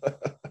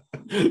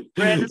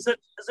 Brad, is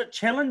it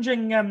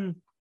challenging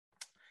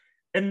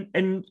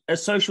in a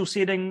social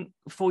setting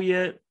for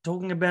you,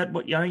 talking about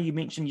what you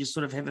mentioned? You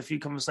sort of have a few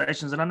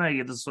conversations, and I know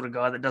you're the sort of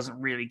guy that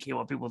doesn't really care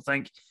what people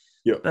think.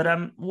 Yeah. But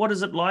what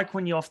is it like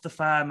when you're off the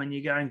farm and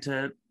you're going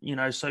to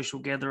social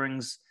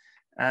gatherings?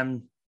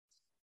 How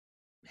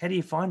do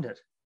you find it?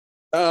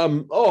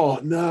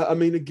 No, I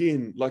mean,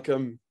 again, like I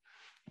don't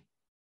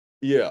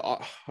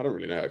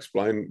really know how to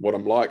explain what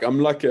I'm like. I'm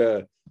like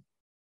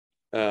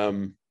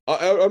I'm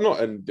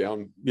not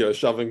down,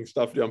 shoving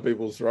stuff down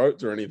people's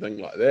throats or anything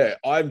like that.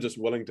 I'm just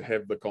willing to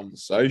have the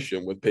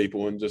conversation with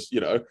people and just,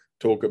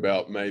 talk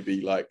about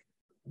maybe like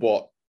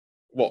what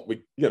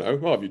we,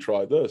 have you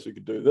tried this? We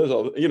could do this,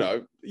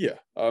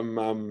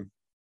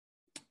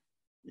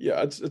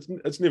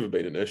 it's never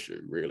been an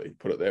issue, really,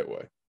 put it that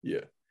way.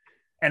 Yeah.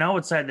 And I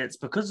would say that's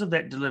because of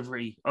that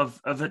delivery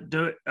of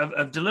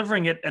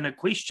delivering it in a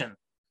question.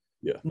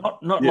 Yeah.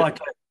 Not like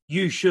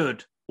you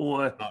should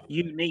or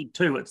you need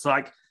to. It's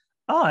like,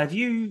 have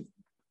you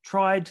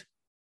tried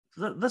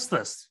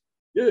this?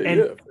 Yeah,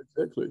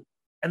 exactly.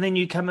 And then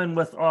you come in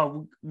with,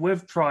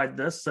 we've tried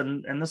this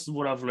and this is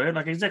what I've learned.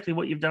 Like exactly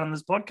what you've done on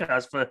this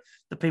podcast for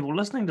the people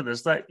listening to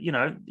this, that,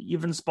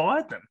 you've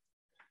inspired them.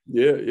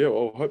 Yeah.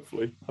 Well,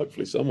 hopefully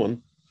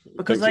someone.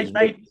 Because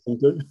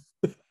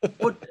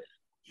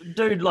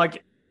dude,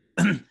 like,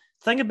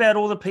 think about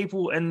all the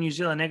people in New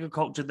Zealand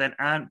agriculture that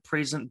aren't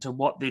present to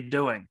what they're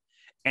doing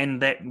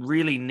and that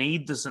really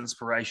need this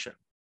inspiration.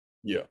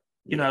 Yeah.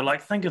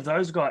 Like, think of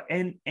those guys.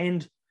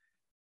 And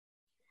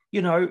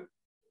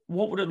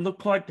what would it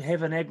look like to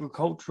have an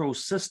agricultural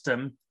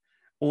system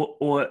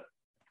or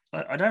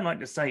I don't like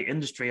to say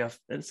industry.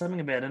 It's something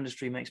about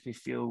industry makes me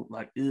feel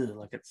like, ugh,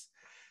 like it's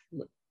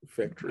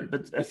factory.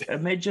 But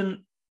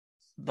imagine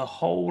the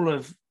whole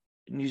of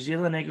New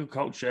Zealand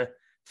agriculture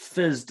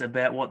fizzed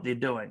about what they're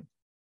doing.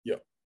 Yeah,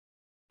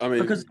 I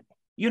mean, because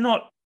you're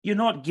not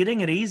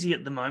getting it easy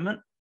at the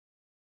moment.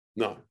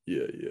 No,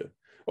 yeah.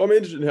 Well, I'm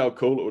interested in how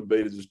cool it would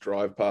be to just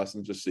drive past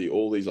and just see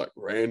all these like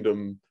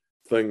random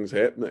things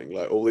happening,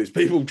 like all these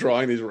people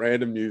trying these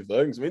random new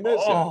things. I mean,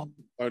 that's the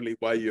only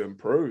way you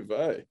improve,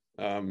 eh?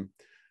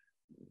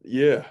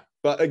 Yeah,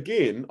 but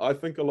again, I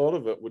think a lot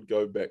of it would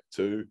go back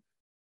to,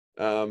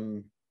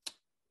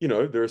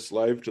 they're a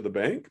slave to the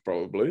bank,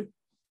 probably.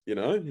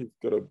 You've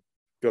got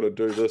to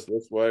do this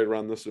way,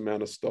 run this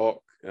amount of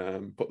stock,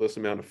 put this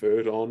amount of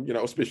fert on.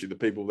 Especially the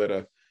people that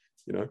are,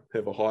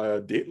 have a higher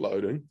debt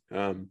loading,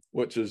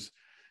 which is,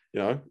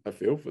 I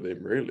feel for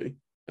them really.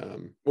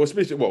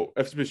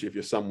 Especially if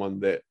you're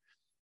someone that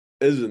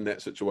is in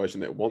that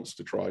situation that wants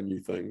to try new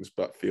things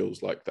but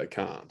feels like they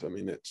can't. I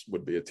mean, that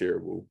would be a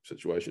terrible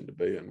situation to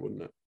be in,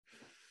 wouldn't it?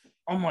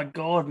 Oh my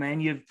God, man,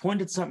 you've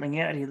pointed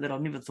something out here that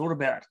I've never thought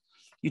about.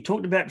 You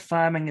talked about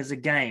farming as a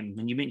game,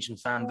 and you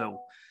mentioned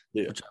Farmville,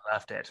 which I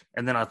laughed at.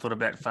 And then I thought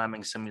about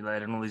Farming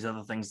Simulator and all these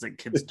other things that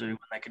kids do when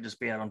they could just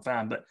be out on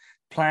farm. But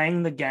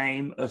playing the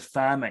game of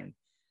farming,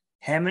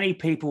 how many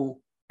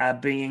people are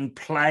being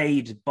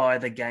played by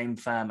the game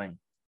farming?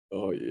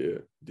 Oh, yeah,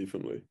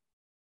 definitely.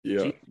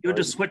 Yeah. You're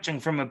just switching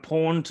from a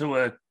pawn to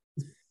a...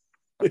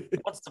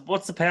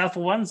 what's the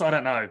powerful ones? I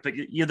don't know. But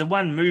you're the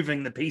one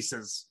moving the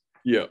pieces.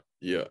 Yeah.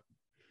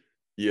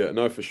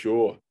 No, for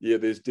sure. Yeah,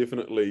 there's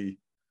definitely...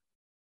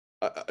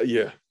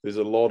 there's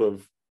a lot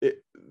of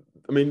it.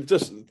 I mean,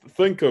 just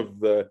think of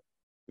the,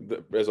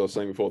 as I was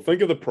saying before,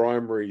 think of the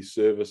primary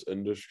service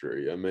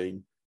industry. I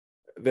mean,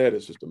 that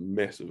is just a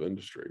massive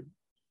industry.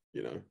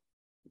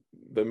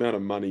 The amount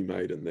of money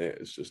made in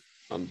that is just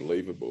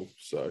unbelievable.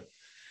 So,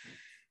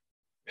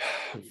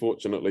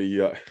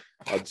 unfortunately,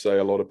 I'd say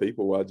a lot of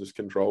people are just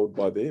controlled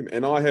by them.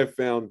 And I have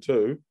found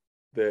too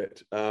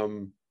that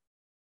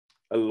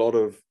a lot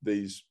of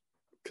these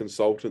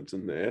consultants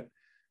in that,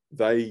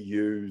 they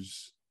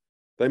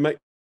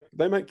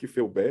make you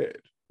feel bad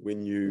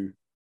when you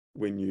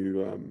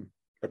bring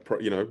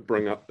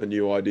up a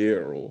new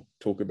idea or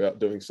talk about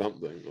doing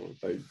something, or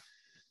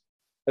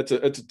it's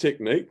a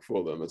technique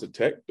for them. It's a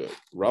tactic.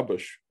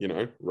 Rubbish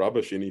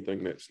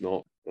anything that's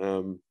not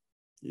from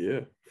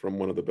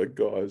one of the big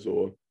guys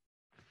or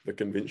the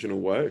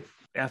conventional way.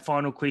 Our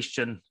final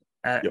question,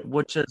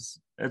 which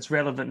it's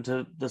relevant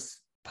to this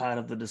part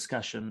of the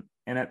discussion,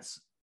 and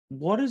it's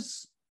what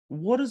is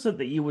it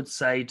that you would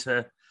say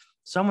to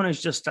someone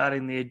who's just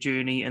starting their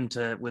journey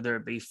into, whether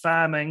it be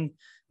farming,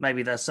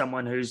 maybe there's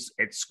someone who's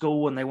at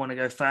school and they want to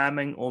go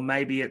farming, or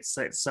maybe it's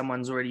that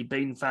someone's already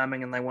been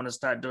farming and they want to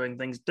start doing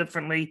things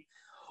differently,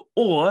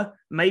 or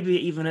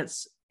maybe even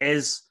it's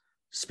as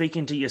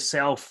speaking to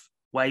yourself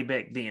way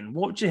back then.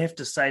 What would you have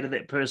to say to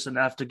that person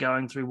after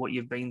going through what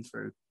you've been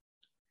through?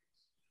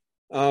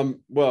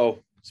 Well,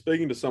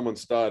 speaking to someone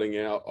starting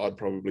out, I'd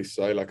probably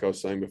say, like I was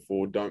saying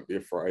before, don't be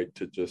afraid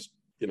to just,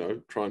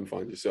 try and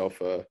find yourself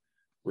a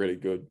really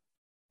good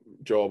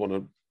job on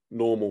a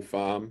normal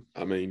farm.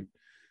 I mean,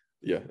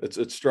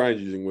 it's strange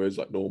using words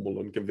like normal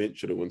and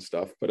conventional and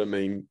stuff, but I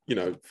mean,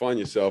 find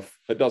yourself,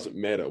 it doesn't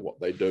matter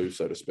what they do,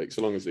 so to speak,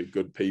 so long as they're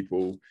good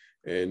people.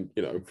 And,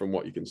 from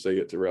what you can see,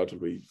 it's a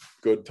relatively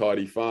good,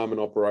 tidy farm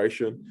and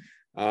operation.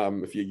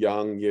 If you're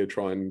young,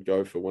 try and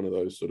go for one of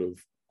those sort of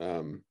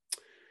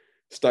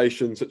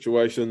station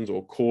situations,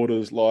 or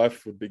quarters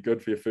life would be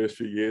good for your first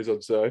few years,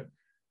 I'd say.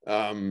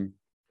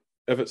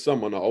 If it's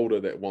someone older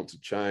that wants to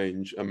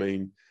change, I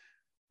mean,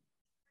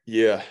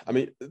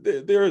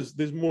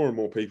 there's more and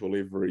more people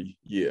every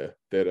year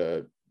that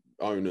are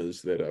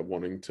owners that are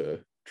wanting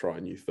to try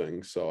new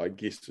things. So I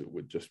guess it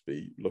would just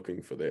be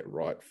looking for that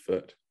right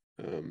fit.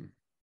 I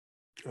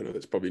know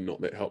that's probably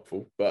not that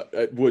helpful, but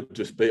it would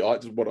just be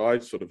what I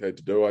sort of had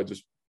to do. I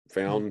just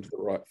found the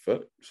right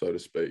fit, so to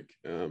speak.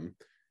 There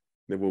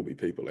will be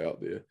people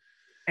out there.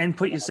 And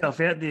put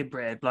yourself out there,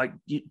 Brad, like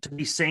to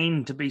be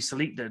seen, to be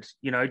selected,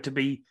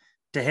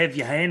 to have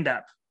your hand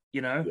up,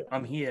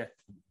 I'm here.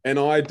 And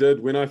I did,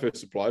 when I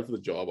first applied for the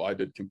job, I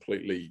did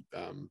completely,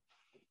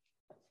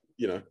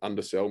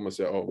 undersell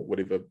myself, or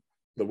whatever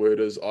the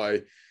word is.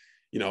 I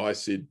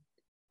said,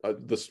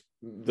 this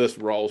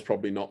role is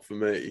probably not for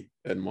me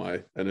in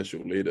my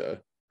initial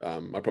letter. I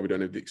probably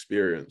don't have the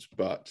experience,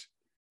 but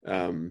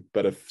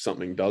if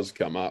something does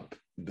come up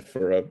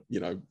for a,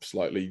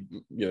 slightly,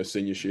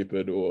 senior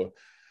shepherd or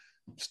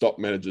stock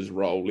manager's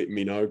role, let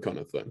me know, kind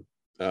of thing.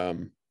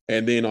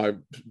 And then I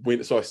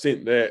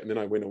sent that, and then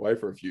I went away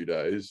for a few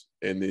days,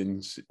 and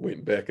then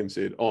went back and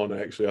said, oh no,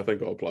 actually, I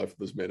think I'll apply for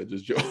this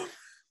manager's job.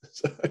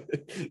 So,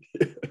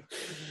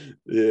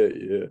 yeah.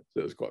 So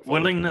it was quite funny.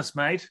 Willingness,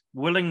 mate.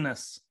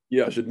 Willingness.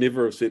 Yeah, I should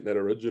never have sent that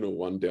original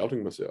one,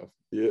 doubting myself.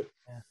 Yeah.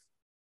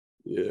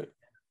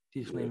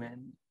 Definitely,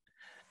 man.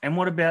 And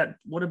what about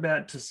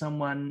to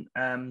someone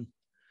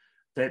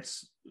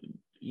that's,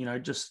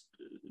 just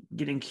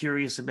getting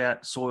curious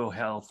about soil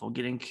health or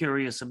getting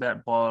curious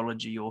about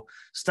biology or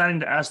starting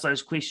to ask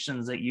those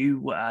questions that you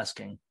were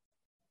asking?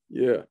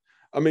 Yeah.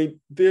 I mean,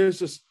 there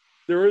is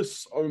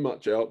so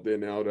much out there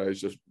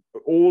nowadays. Just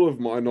all of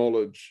my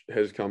knowledge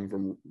has come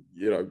from,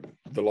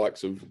 the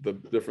likes of the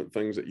different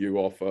things that you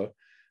offer.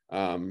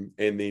 And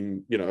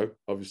then,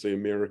 obviously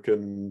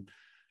American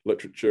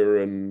literature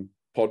and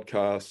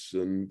podcasts,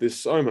 and there's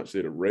so much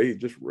there to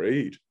read. Just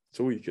read. It's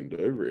all you can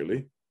do,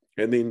 really.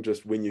 And then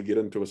just when you get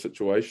into a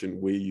situation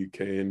where you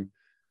can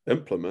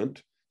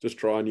implement, just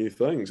try new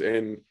things.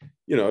 And,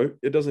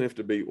 it doesn't have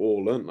to be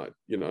all in. Like,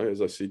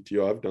 as I said to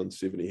you, I've done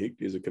 70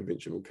 hectares of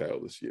conventional kale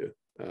this year.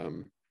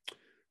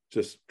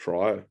 Just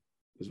try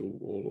is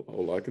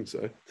all I can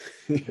say.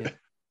 Yeah.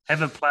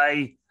 Have a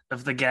play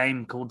of the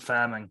game called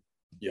farming.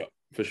 Yeah,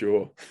 for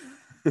sure.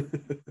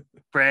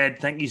 Brad,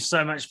 thank you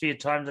so much for your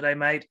time today,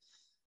 mate.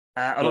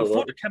 I look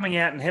forward to coming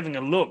out and having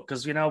a look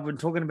because, I've been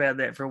talking about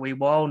that for a wee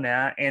while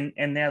now. And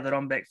now that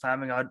I'm back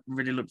farming, I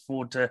really look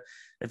forward to,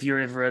 if you're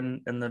ever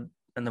in the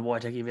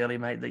Waitaki Valley,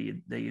 mate,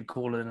 that you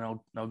call in, and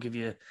I'll give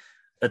you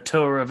a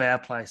tour of our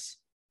place.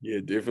 Yeah,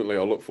 definitely.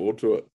 I'll look forward to it.